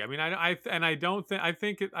agree. I mean, I don't think,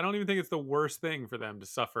 I don't even think it's the worst thing for them to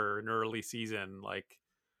suffer an early season like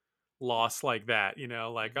loss like that.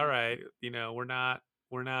 Like, all Mm-hmm. right, we're not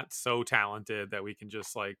we're not so talented that we can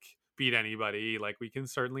just like beat anybody. Like we can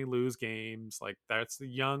certainly lose games. Like that's the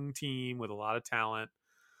young team with a lot of talent.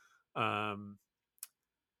 Um,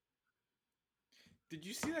 Did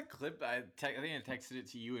you see that clip? I think I texted it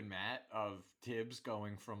to you and Matt of Tibbs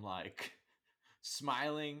going from like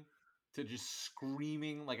smiling to just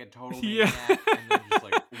screaming like a total yeah. maniac, and then just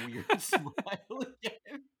like weird smile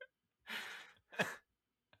again.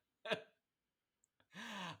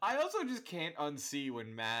 I also just can't unsee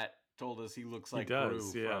when Matt told us he looks He like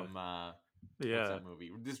does, Gru yeah. from what's Yeah. that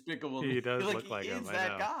movie? Despicable He Me. does Like look he like him, is I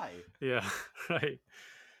that know. guy. Yeah, right.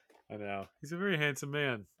 I know. He's a very handsome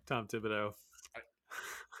man, Tom Thibodeau.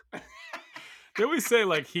 They always say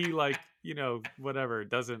like he like, you know, whatever,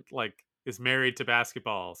 doesn't like is married to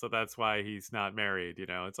basketball, so that's why he's not married, you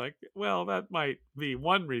know. It's like, well, that might be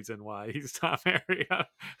one reason why he's not married.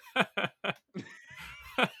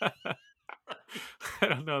 I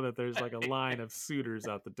don't know that there's like a line of suitors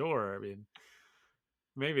out the door. I mean,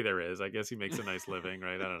 maybe there is. I guess he makes a nice living,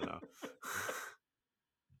 right? I don't know.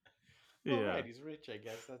 Well, Yeah. right, he's rich. I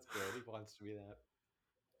guess that's good. He wants to be that.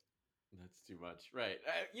 That's too much, right?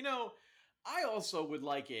 I also would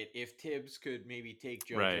like it if Tibbs could maybe take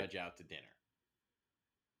Joe Right. Judge out to dinner.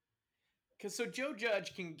 Because so Joe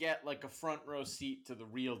Judge can get like a front row seat to the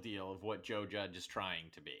real deal of what Joe Judge is trying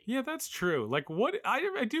to be. Yeah, that's true. Like what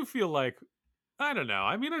I do feel like I don't know.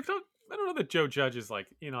 I mean, I don't know that Joe Judge is like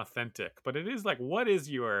inauthentic, but it is like what is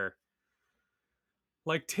your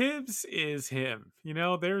like Tibbs is him. You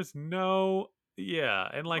know, there's no yeah,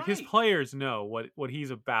 and like his Right. players know what he's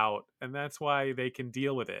about and that's why they can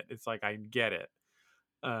deal with it. It's like I get it.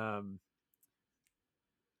 Um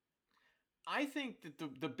I think that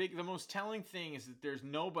the most telling thing is that there's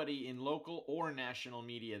nobody in local or national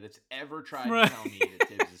media that's ever tried to right. tell me that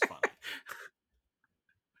Tibbs is funny.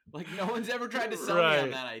 Like no one's ever tried to sell me on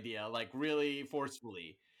right. that idea, like really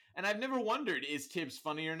forcefully. And I've never wondered, is Tibbs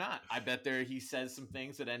funny or not? I bet he says some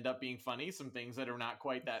things that end up being funny, some things that are not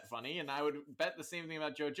quite that funny, and I would bet the same thing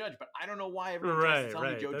about Joe Judge, but I don't know why everyone tries to Right, tell me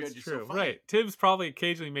right. Joe That's Judge is so true. funny. Right. Tibbs probably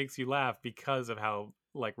occasionally makes you laugh because of how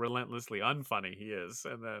like relentlessly unfunny he is.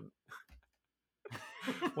 And then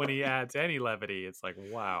when he adds any levity, it's like,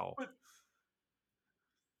 wow. But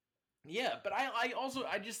yeah, but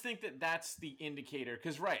I just think that that's the indicator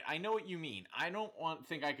because right, I know what you mean. I don't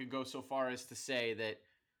think I could go so far as to say that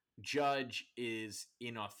Judge is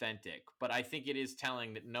inauthentic, but I think it is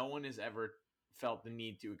telling that no one has ever felt the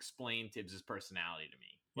need to explain Tibbs's personality to me.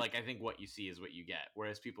 Like I think what you see is what you get,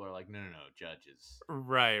 whereas people are like, no, Judge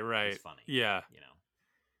Right, is right. funny, Yeah. you know.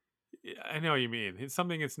 Yeah, I know what you mean. It's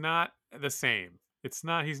something it's not the same. It's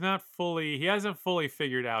not he hasn't fully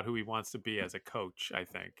figured out who he wants to be as a coach, I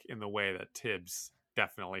think, in the way that Tibbs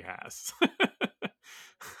definitely has.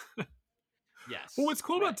 Well, Yes, what's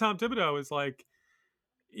cool about right. Tom Thibodeau is like,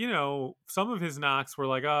 you know, some of his knocks were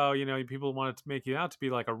like, oh, you know, people wanted to make you out to be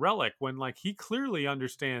like a relic when like he clearly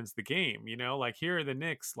understands the game, you know, like here are the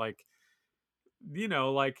Knicks, like, you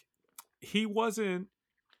know, like he wasn't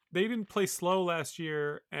they didn't play slow last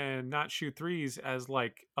year and not shoot threes as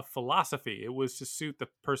like a philosophy. It was to suit the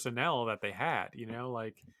personnel that they had, you know,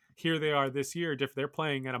 like here they are this year, they're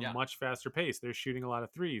playing at a Yeah. much faster pace. They're shooting a lot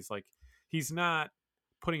of threes. Like he's not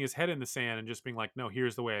putting his head in the sand and just being like, no,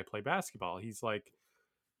 here's the way I play basketball. He's like,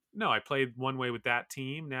 no, I played one way with that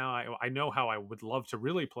team. Now I know how I would love to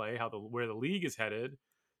really play, where the league is headed.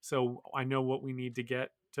 So I know what we need to get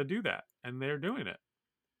to do that. And they're doing it.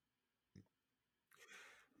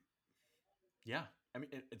 Yeah. I mean,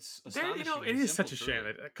 it's There, you know, astonishing it and is simple, such a shame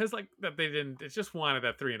truly. because like that they didn't. It just wanted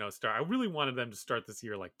that 3-0 start. I really wanted them to start this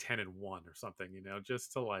year like 10-1 or something, you know,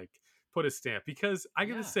 just to like put a stamp. Because I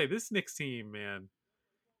gotta Yeah. say, this Knicks team, man,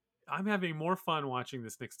 I'm having more fun watching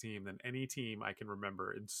this Knicks team than any team I can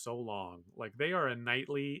remember in so long. Like they are a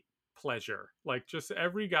nightly pleasure. Like just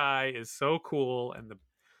every guy is so cool, and the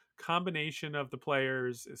combination of the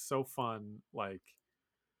players is so fun. Like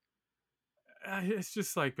it's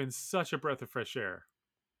just like been such a breath of fresh air.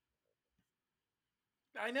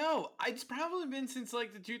 I know. It's probably been since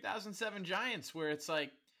like the 2007 Giants where it's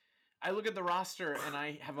like I look at the roster and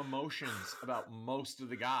I have emotions about most of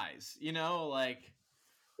the guys. You know, like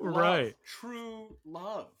love, Right. true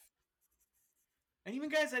love. And even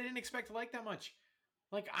guys I didn't expect to like that much.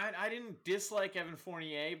 Like I didn't dislike Evan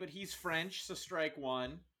Fournier, but he's French, so strike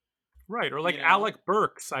one. Right, or like You know, Alec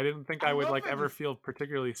Burks, I didn't think I I would love like ever Evan. feel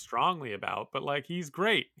particularly strongly about, but like he's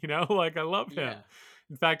great, you know, like I love Yeah, him.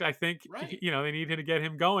 In fact, I think right. you know they need to get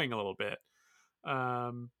him going a little bit.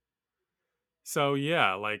 Um, so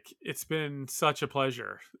yeah, like it's been such a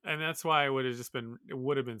pleasure, and that's why it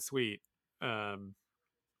would have been sweet um,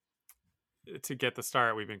 to get the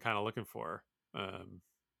start we've been kind of looking for.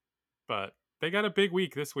 But they got a big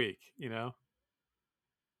week this week, you know.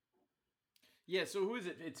 Yeah. So who is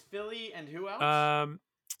it? It's Philly and who else? Um,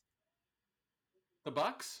 The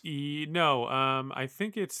Bucks. no, I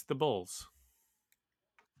think it's the Bulls.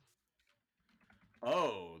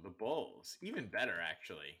 Oh, the Bulls. Even better,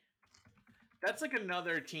 actually. That's like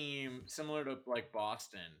another team similar to like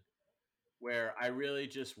Boston, where I really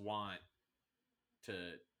just want to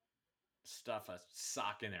stuff a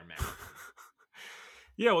sock in their mouth.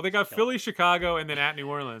 Yeah, well, they got Kill Philly, them. Chicago, and then at New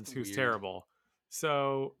Orleans, It's who's weird. terrible.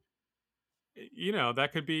 So, you know,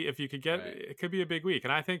 that could be, if you could get, Right. it could be a big week.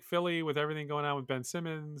 And I think Philly, with everything going on with Ben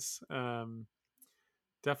Simmons,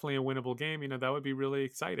 definitely a winnable game. You know, that would be really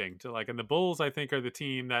exciting to like. And the Bulls, I think, are the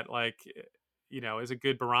team that like, you know, is a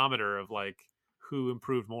good barometer of like who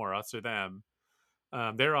improved more, us or them.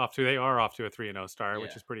 They are off to a 3-0 start,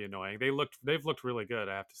 which Yeah. is pretty annoying. They've looked really good,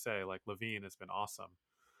 I have to say. Like Levine has been awesome.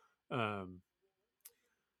 Um,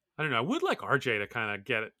 I don't know. I would like RJ to kind of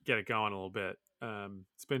get it going a little bit.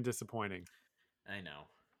 It's been disappointing. I know.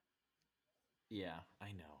 Yeah,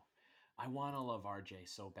 I know. I want to love RJ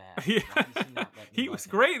so bad. Yeah, Why does he not let me he love was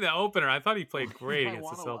him? great in the opener. I thought he played great I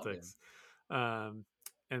against the want to love him. Celtics.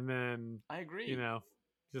 And then I you agree. know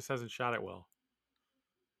just hasn't shot it well.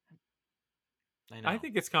 I I know.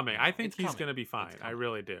 think it's coming. I I know. think It's he's coming. going to be fine. It's I coming.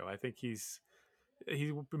 really do. I think he's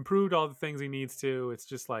improved all the things he needs to. It's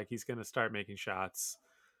just like he's going to start making shots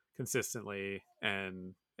consistently,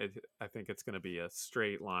 and I think it's going to be a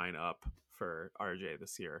straight line up for RJ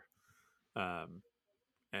this year. Um,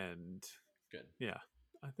 and Good. yeah,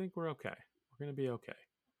 I think we're okay. We're going to be okay.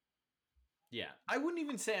 Yeah. I wouldn't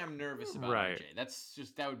even say I'm nervous about Right.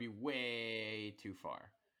 RJ. That would be way too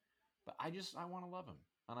far. But I want to love him.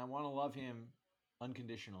 And I want to love him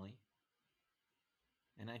unconditionally.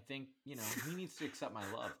 And I think, he needs to accept my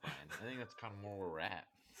love, Brian. I think that's kind of more where we're at.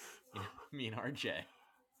 Me and RJ.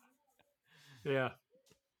 Yeah.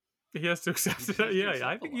 He has to He accept just it. has to Yeah, accept the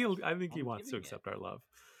love. I think he I'm wants to giving it. accept our love.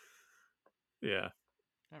 Yeah.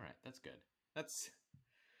 All right, that's good. That's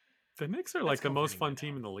The Knicks are that's like the most comforting to fun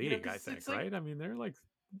team know. in the league, I Because think, it's like right? I mean, they're like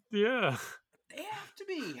yeah. they have to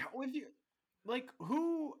be. If you like,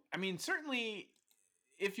 who? I mean, certainly,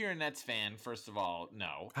 if you're a Nets fan, first of all,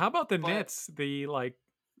 no. How about the But Nets? The like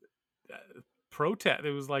protest.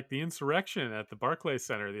 It was like the insurrection at the Barclays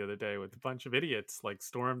Center the other day with a bunch of idiots like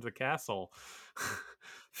stormed the castle.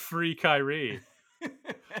 Free Kyrie.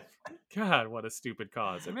 God, what a stupid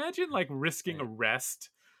cause. Imagine like risking right. arrest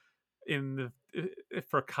in the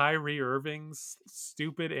for Kyrie Irving's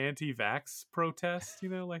stupid anti-vax protest, you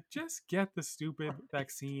know, like just get the stupid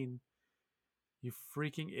vaccine, you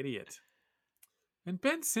freaking idiot. And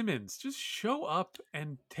Ben Simmons, just show up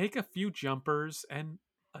and take a few jumpers and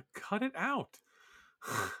cut it out.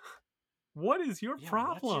 What is your Yeah, what's your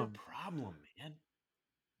problem? problem, man?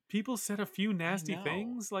 People said a few I nasty know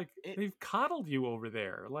things, like it. they've coddled you over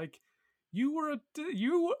there. Like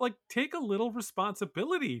you like take a little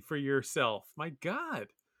responsibility for yourself. My God.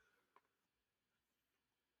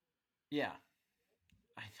 Yeah,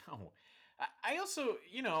 I know. I also,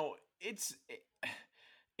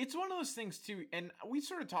 it's one of those things too, and we've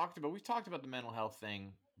talked about the mental health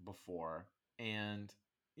thing before, and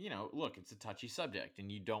look, it's a touchy subject,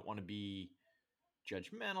 and you don't want to be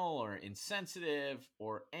judgmental or insensitive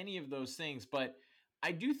or any of those things, but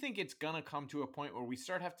I do think it's gonna come to a point where we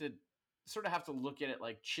sort of have to look at it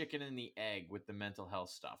like chicken and the egg with the mental health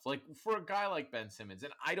stuff. Like for a guy like Ben Simmons,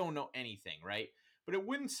 and I don't know anything, right? But it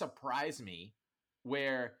wouldn't surprise me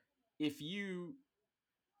where if you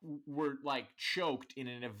were like choked in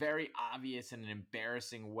a very obvious and an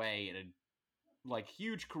embarrassing way at a like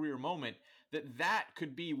huge career moment, that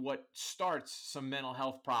could be what starts some mental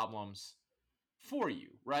health problems for you,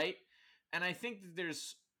 right? And I think that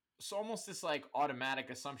there's almost this like automatic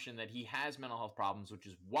assumption that he has mental health problems, which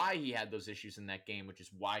is why he had those issues in that game, which is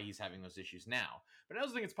why he's having those issues now. But I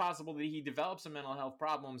also think it's possible that he develops some mental health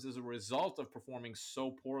problems as a result of performing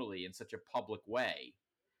so poorly in such a public way.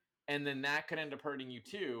 And then that could end up hurting you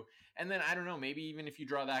too. And then I don't know, maybe even if you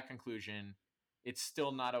draw that conclusion, it's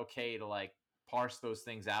still not okay to like parse those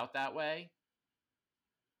things out that way.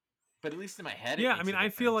 But at least in my head, it Yeah, I makes mean, a I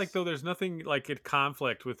feel like difference. though there's nothing like in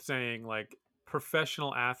conflict with saying like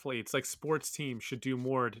professional athletes, like sports teams should do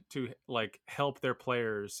more to like help their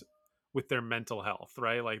players with their mental health,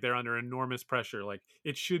 right? Like they're under enormous pressure. Like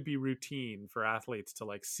it should be routine for athletes to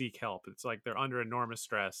like seek help. It's like they're under enormous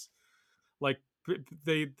stress. Like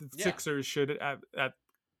the Yeah. Sixers should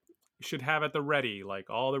have at the ready like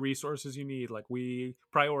all the resources you need. Like we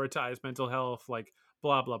prioritize mental health, like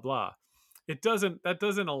blah blah blah. It doesn't That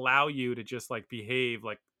doesn't allow you to just like behave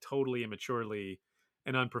like totally immaturely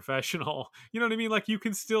and unprofessional. You know what I mean? Like, you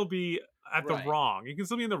can still be at the Right. wrong. You can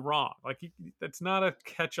still be in the wrong. Like, that's not a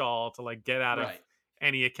catch-all to like get out of Right.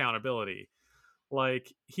 any accountability.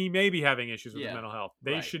 Like, he may be having issues with his Yeah. mental health.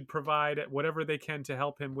 They Right. should provide whatever they can to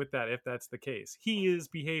help him with that if that's the case. He is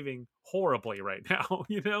behaving horribly right now,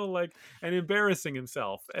 like, and embarrassing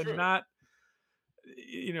himself and True. not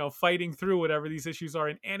fighting through whatever these issues are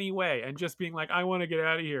in any way, and just being like, I want to get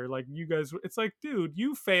out of here. Like, you guys, it's like, dude,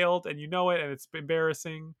 you failed and you know it, and it's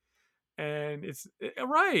embarrassing. And it's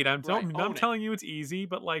right. I'm Right. Own it. telling you it's easy,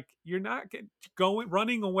 but like, you're not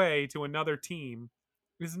running away to another team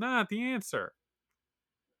is not the answer.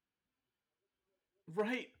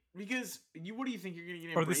 Right. Because what do you think, you're going to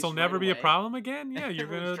get Or embraced this will right never be a away? problem again. Yeah,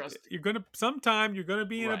 Everyone's trust- sometime you're gonna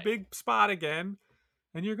be in a Right. big spot again,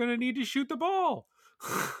 and you're gonna need to shoot the ball.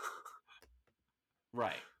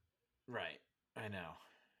 Right. Right. I know.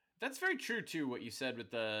 That's very true too, what you said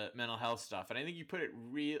with the mental health stuff, and I think you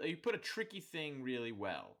put a tricky thing really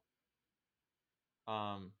well.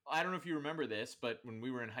 I don't know if you remember this, but when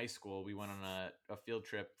we were in high school, we went on a field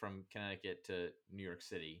trip from Connecticut to New York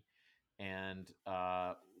City, and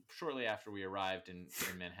shortly after we arrived in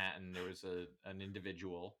Manhattan, there was an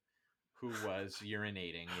individual who was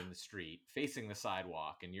urinating in the street, facing the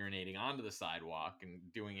sidewalk, and urinating onto the sidewalk, and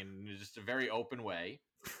doing it in just a very open way.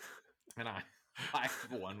 And I,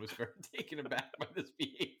 for one, was very taken aback by this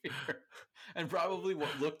behavior, and probably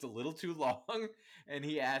what looked a little too long. And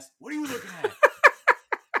he asked, "What are you looking at?"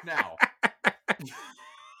 Now,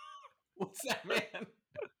 what's that man?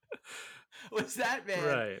 Was that man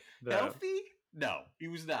Right. No. healthy? No, he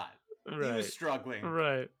was not. Right. He was struggling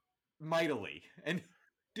Right. mightily and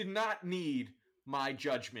did not need my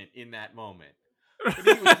judgment in that moment. But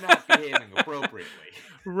he was not behaving appropriately.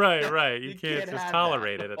 Right. You You can't can't just have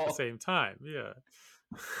tolerate that. it at the same time. Yeah.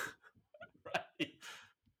 Right.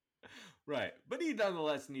 Right. But he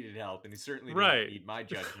nonetheless needed help, and he certainly Right. didn't need my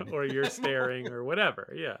judgment. Or you're staring or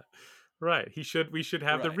whatever. Yeah. Right. We should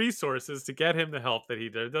have the Right. resources to get him the help that he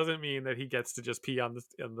does. It doesn't mean that he gets to just pee on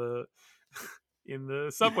the in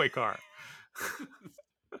the subway car.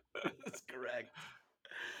 That's correct.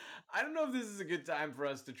 I don't know if this is a good time for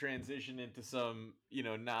us to transition into some,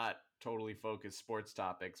 not totally focused sports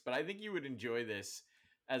topics, but I think you would enjoy this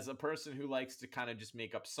as a person who likes to kind of just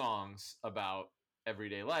make up songs about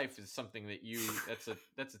everyday life. Is something that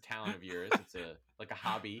that's a talent of yours. It's like a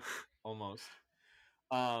hobby almost.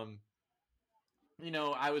 I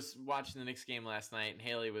was watching the Knicks game last night, and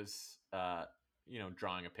Haley was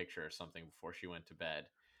drawing a picture or something before she went to bed,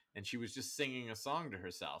 and she was just singing a song to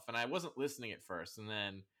herself, and I wasn't listening at first, and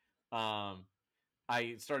then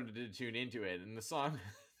I started to tune into it, and the song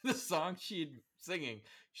she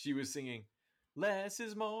was singing, "Less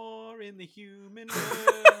is more in the human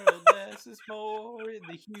world, less is more in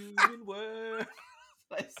the human world."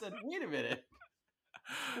 I said, "Wait a minute.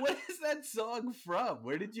 What is that song from?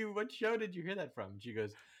 What show did you hear that from?" And she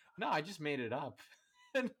goes, "No, I just made it up."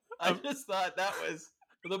 And I just thought that was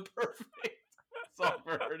the perfect song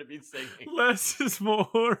for her to be singing. Less is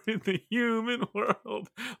more in the human world.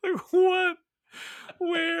 Like, what?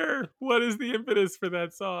 Where? What is the impetus for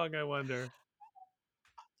that song, I wonder?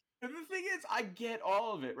 And the thing is, I get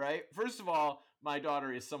all of it, right? First of all, my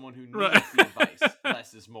daughter is someone who needs Right. the advice,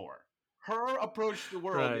 less is more. Her approach to the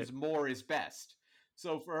world Right. is more is best.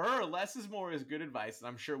 So for her, less is more is good advice, and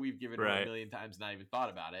I'm sure we've given her Right. a million times, not even thought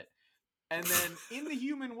about it. And then in the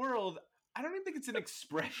human world, I don't even think it's an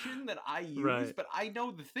expression that I use, Right. but I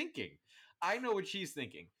know the thinking. I know what she's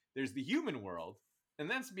thinking. There's the human world, and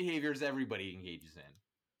that's behaviors everybody engages in.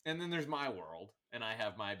 And then there's my world, and I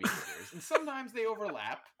have my behaviors. And sometimes they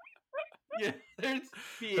overlap. Yeah, there's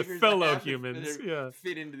behaviors fellow that have humans, that yeah.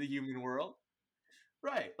 fit into the human world.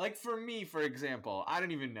 Right. Like for me, for example, I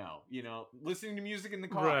don't even know, listening to music in the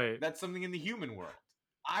car. Right. That's something in the human world.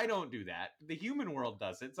 I don't do that. The human world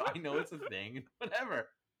does it, so I know it's a thing and whatever.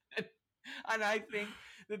 And I think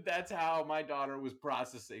that's how my daughter was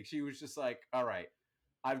processing. She was just like, all right,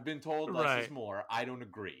 I've been told less is Right. more. I don't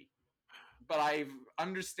agree. But I'm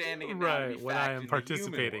understanding it now to be Right. When I fact am in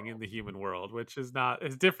participating the in human the human world, which is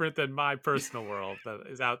different than my personal world that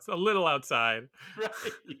is a little outside. world.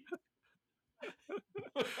 Right.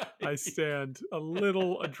 I stand a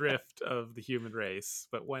little adrift of the human race,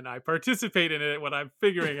 but when I participate in it, what I'm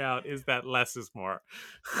figuring out is that less is more.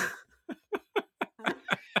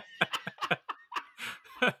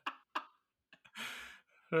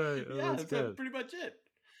 Right, Yeah, that's that's good. pretty much it.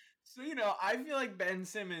 So, I feel like Ben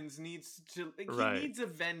Simmons needs to, he Right. needs a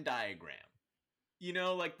Venn diagram.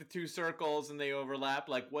 Like the two circles and they overlap.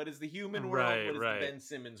 Like, what is the human world? Right, What is right. the Ben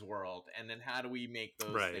Simmons world? And then how do we make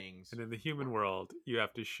those Right. things? And in the human world, you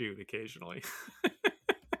have to shoot occasionally.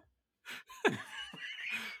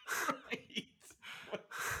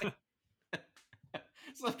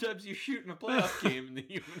 sometimes you shoot in a playoff game in the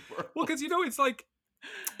human world. Well, because it's like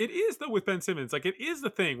it is though with Ben Simmons. Like it is the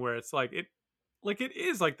thing where it's like it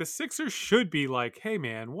is like the Sixers should be like, hey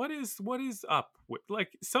man, what is up with,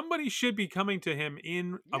 like, somebody should be coming to him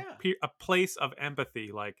in Yeah. a place of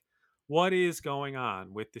empathy, like what is going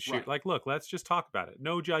on with the shoot. Right. Like, look, let's just talk about it,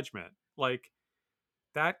 no judgment. Like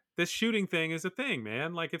that this shooting thing is a thing,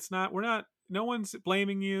 man. Like it's not, we're not, no one's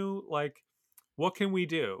blaming you. Like what can we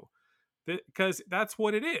do? Because that's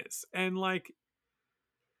what it is. And like,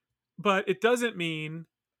 but it doesn't mean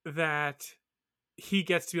that he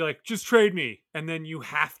gets to be like, just trade me, and then you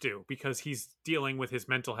have to because he's dealing with his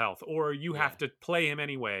mental health, or you Yeah. have to play him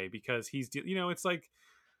anyway because he's it's like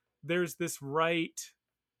there's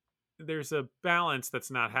there's a balance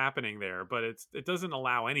that's not happening there, but it doesn't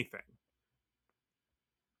allow anything.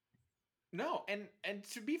 No, and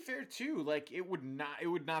to be fair too, like it would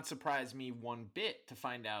not surprise me one bit to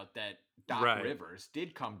find out that Doc Right. Rivers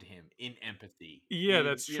did come to him in empathy. Yeah,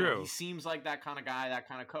 that's You know, true. he seems like that kind of guy, that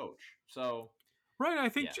kind of coach. So Right, I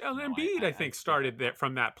think yeah, no, Embiid, I think, get started that there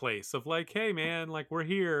from that place of like, hey man, like we're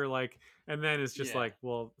here, like, and then it's just Yeah. like,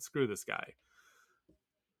 well, screw this guy.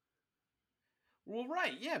 Well,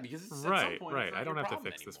 right, yeah, because it's, at some Right, point, right. it's not I don't your have to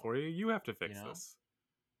problem fix this anymore. for you. You have to fix know? this.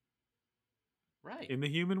 Right. In the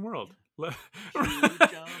human world. Huge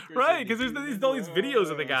jumpers Right, in because the there's human all these videos of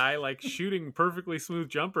the world. guy like shooting perfectly smooth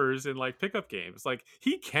jumpers in like pickup games. Like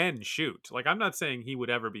he can shoot. Like I'm not saying he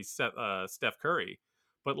would ever be Steph Curry,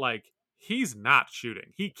 but like he's not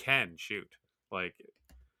shooting. He can shoot. Like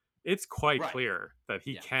it's quite Right. clear that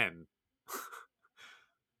he Yeah. can.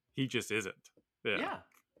 He just isn't. Yeah.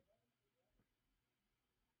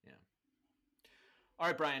 Yeah. All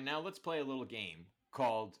right, Brian, now let's play a little game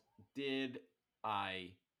called Did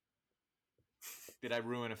I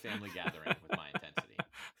ruin a family gathering with my intensity?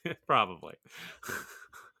 Probably.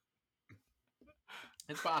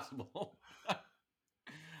 It's possible.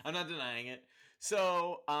 I'm not denying it.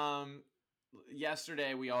 So,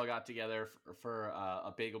 yesterday we all got together for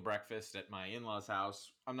a bagel breakfast at my in-laws'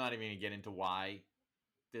 house. I'm not even going to get into why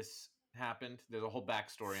this happened. There's a whole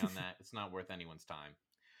backstory on that. It's not worth anyone's time.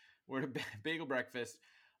 We're at a bagel breakfast.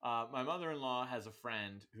 My mother-in-law has a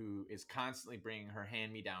friend who is constantly bringing her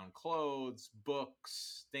hand-me-down clothes,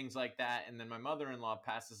 books, things like that. And then my mother-in-law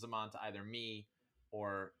passes them on to either me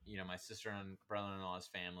or, my sister and brother-in-law's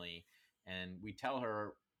family. And we tell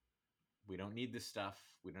her, we don't need this stuff.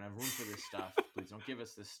 We don't have room for this stuff. Please don't give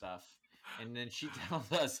us this stuff. And then she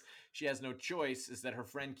tells us she has no choice, is that her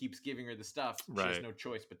friend keeps giving her the stuff. Right. She has no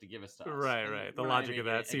choice but to give us to us. Right, And right. The we're not logic even of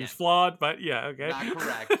that gonna- seems again, flawed, but yeah, okay. not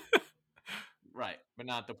correct. Right, but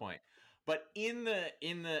not the point. But in the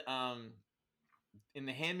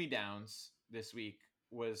hand-me-downs this week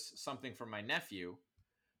was something from my nephew,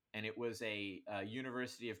 and it was a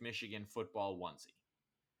University of Michigan football onesie.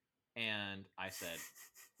 And I said,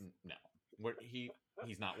 no,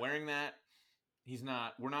 he's not wearing that.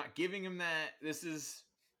 We're not giving him that. This is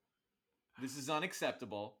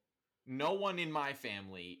unacceptable. No one in my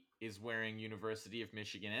family is wearing University of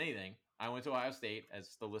Michigan anything. I went to Ohio State,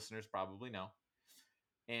 as the listeners probably know.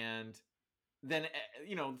 And then,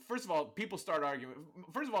 first of all, people start arguing.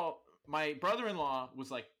 First of all, my brother-in-law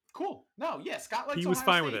was like, cool. No, yeah, Scott likes He was Ohio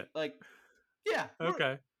fine State. with it. Like, yeah.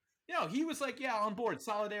 Okay. He was like, yeah, on board.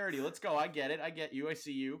 Solidarity. Let's go. I get it. I get you. I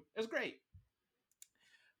see you. It was great.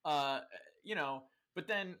 But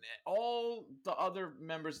then all the other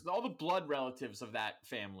members, all the blood relatives of that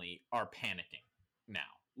family are panicking now.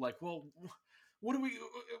 Like, well, what are we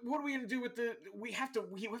going to do with we have to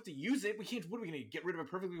use it. We can't, what are we going to get rid of a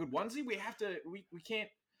perfectly good onesie? We have to, we can't,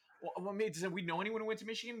 well, maybe does we know anyone who went to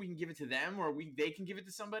Michigan? We can give it to them, or they can give it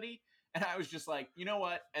to somebody. And I was just like, you know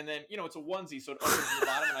what? And then, it's a onesie, so it opens to the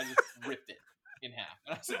bottom, and I just ripped it in half.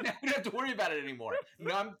 And I was like, now we don't have to worry about it anymore.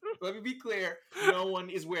 No, let me be clear. No one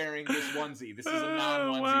is wearing this onesie. This is a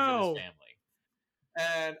non-onesie for this family.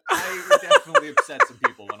 And I definitely upset some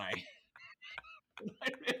people when I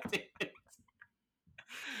ripped it.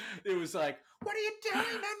 It was like, what are you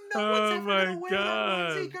doing? No one's ever going to wear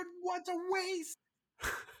that onesie. What's a waste?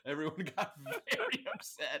 Everyone got very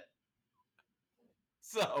upset.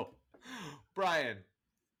 So, Brian,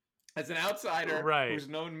 as an outsider who's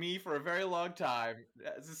known me for a very long time,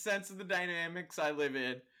 as a sense of the dynamics I live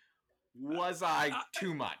in, was I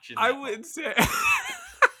too much? I would say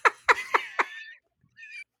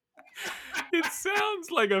it sounds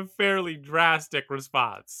like a fairly drastic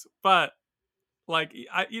response, but like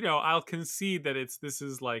I'll concede that this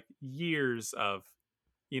is like years of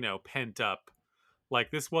pent up. Like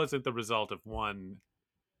this wasn't the result of one.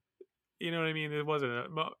 You know what I mean? It wasn't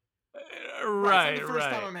right. It's the first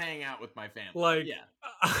time I'm hanging out with my family. Like, yeah.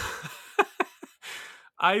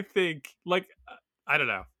 I think, like, I don't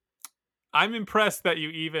know. I'm impressed that you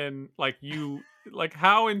even like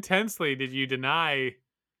how intensely did you deny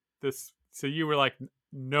this? So you were like,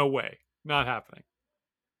 no way, not happening.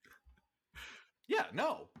 Yeah,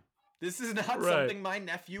 no. This is not Right. something my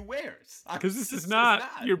nephew wears. Because this is not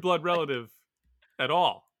your blood relative at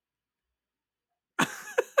all.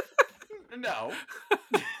 No.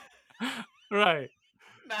 Right.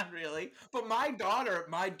 Not really. But my daughter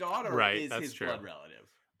Right, is that's his true. blood relative.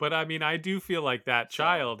 But I mean, I do feel like that So-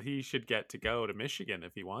 child, he should get to go to Michigan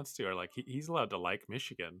if he wants to, or like he's allowed to like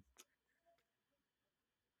Michigan.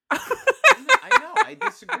 I know, I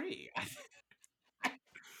disagree.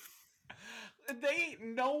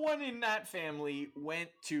 No one in that family went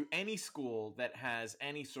to any school that has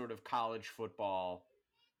any sort of college football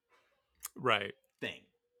Right. thing.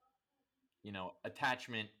 You know,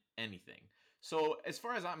 attachment, anything. So as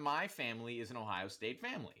far as my family is an Ohio State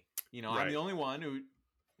family. You know, I'm the Right. only one who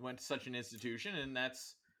went to such an institution, and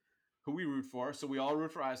that's who we root for. So we all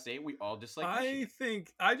root for Ohio State. We all dislike Michigan.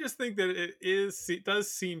 I just think that it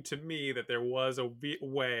does seem to me that there was a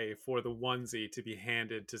way for the onesie to be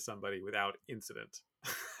handed to somebody without incident.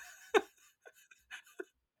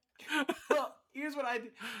 Well, here's what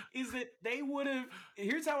is that they would have.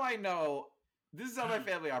 Here's how I know. This is how my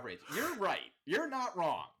family operates. You're right. You're not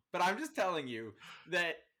wrong. But I'm just telling you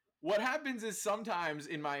that what happens is sometimes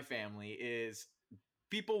in my family is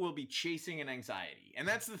people will be chasing an anxiety. And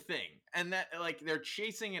that's the thing. And that, like, they're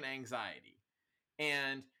chasing an anxiety.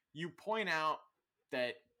 And you point out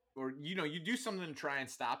that, or, you know, you do something to try and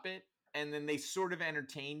stop it. And then they sort of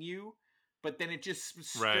entertain you. But then it just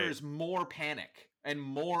stirs more panic and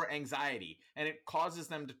more anxiety. And it causes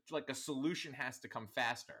them to, like, a solution has to come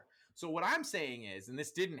faster. So what I'm saying is, and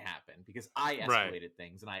this didn't happen because I escalated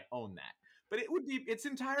things and I own that. But it's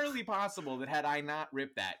entirely possible that had I not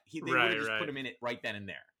ripped that, they would have just put him in it right then and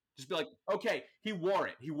there. Just be like, okay, he wore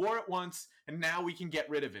it. He wore it once, and now we can get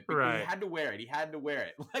rid of it. Because he had to wear it. He had to wear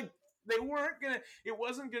it. Like, it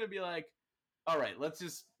wasn't going to be like, all right, let's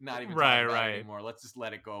just not even talk about it anymore. Let's just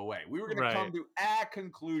let it go away. We were going to come to a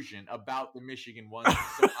conclusion about the Michigan one,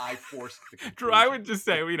 so I forced the conclusion. I would just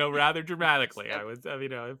say, you know, rather dramatically.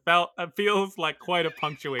 It feels like quite a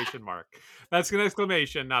punctuation mark. That's an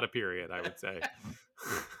exclamation, not a period, I would say.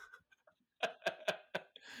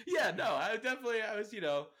 Yeah, no, I was, you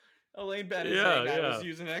know, Elaine Bennett saying I was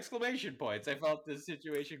using exclamation points. I felt the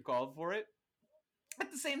situation called for it. At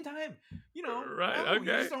the same time, you know, you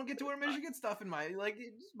just don't get to wear Michigan stuff in my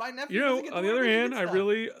nephew. You know, on the other hand, I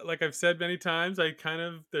really, like I've said many times,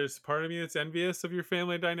 there's part of me that's envious of your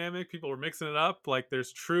family dynamic. People were mixing it up. Like,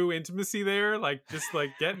 there's true intimacy there. Like, just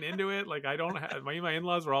like getting into it. Like, I don't have, my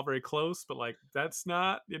in-laws were all very close, but like, that's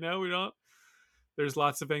not, you know, there's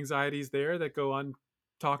lots of anxieties there that go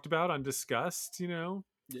untalked about, undiscussed, you know?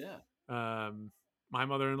 Yeah. My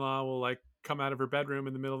mother-in-law will like come out of her bedroom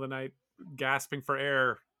in the middle of the night, gasping for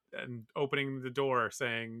air and opening the door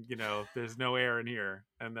saying, you know, there's no air in here.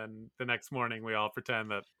 And then the next morning we all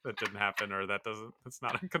pretend that didn't happen, or that's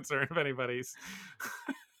not a concern of anybody's.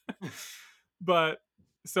 But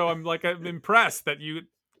so I'm impressed that you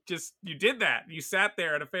did that. You sat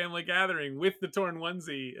there at a family gathering with the torn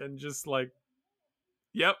onesie and just like,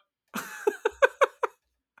 yep.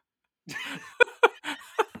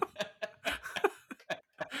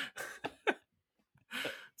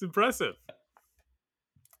 It's impressive.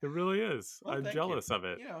 It really is. Well, I'm jealous of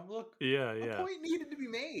it. You know, look. Yeah. A point needed to be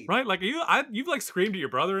made. Right, like you've like screamed at your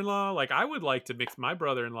brother-in-law. Like, I would like to mix my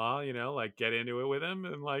brother-in-law, you know, like get into it with him,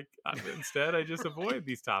 and like instead I just avoid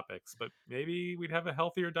these topics. But maybe we'd have a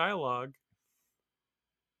healthier dialogue.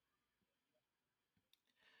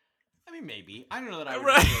 I mean, maybe. I don't know that I would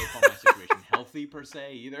really call my situation healthy per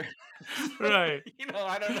se either. Right. You know,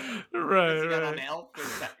 I don't know. Right. On health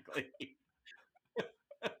exactly.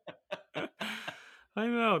 I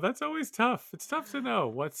know, that's always tough. It's tough to know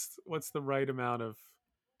what's the right amount of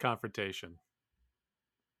confrontation.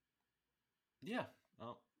 Yeah.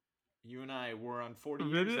 Well, you and I were on 40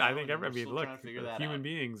 years. I think look, human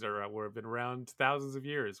beings have been around thousands of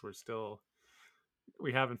years.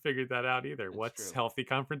 We haven't figured that out either. That's what's true. Healthy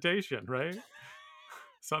confrontation, right?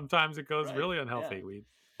 Sometimes it goes really unhealthy. Yeah. We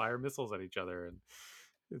fire missiles at each other, and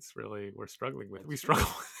it's really we struggle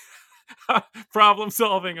with problem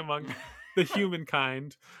solving among the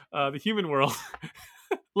humankind, the human world.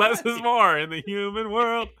 Less is more in the human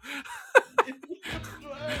world.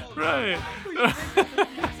 Right.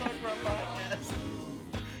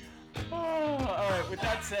 All right. With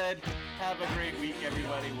that said, have a great week,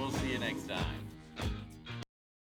 everybody. We'll see you next time.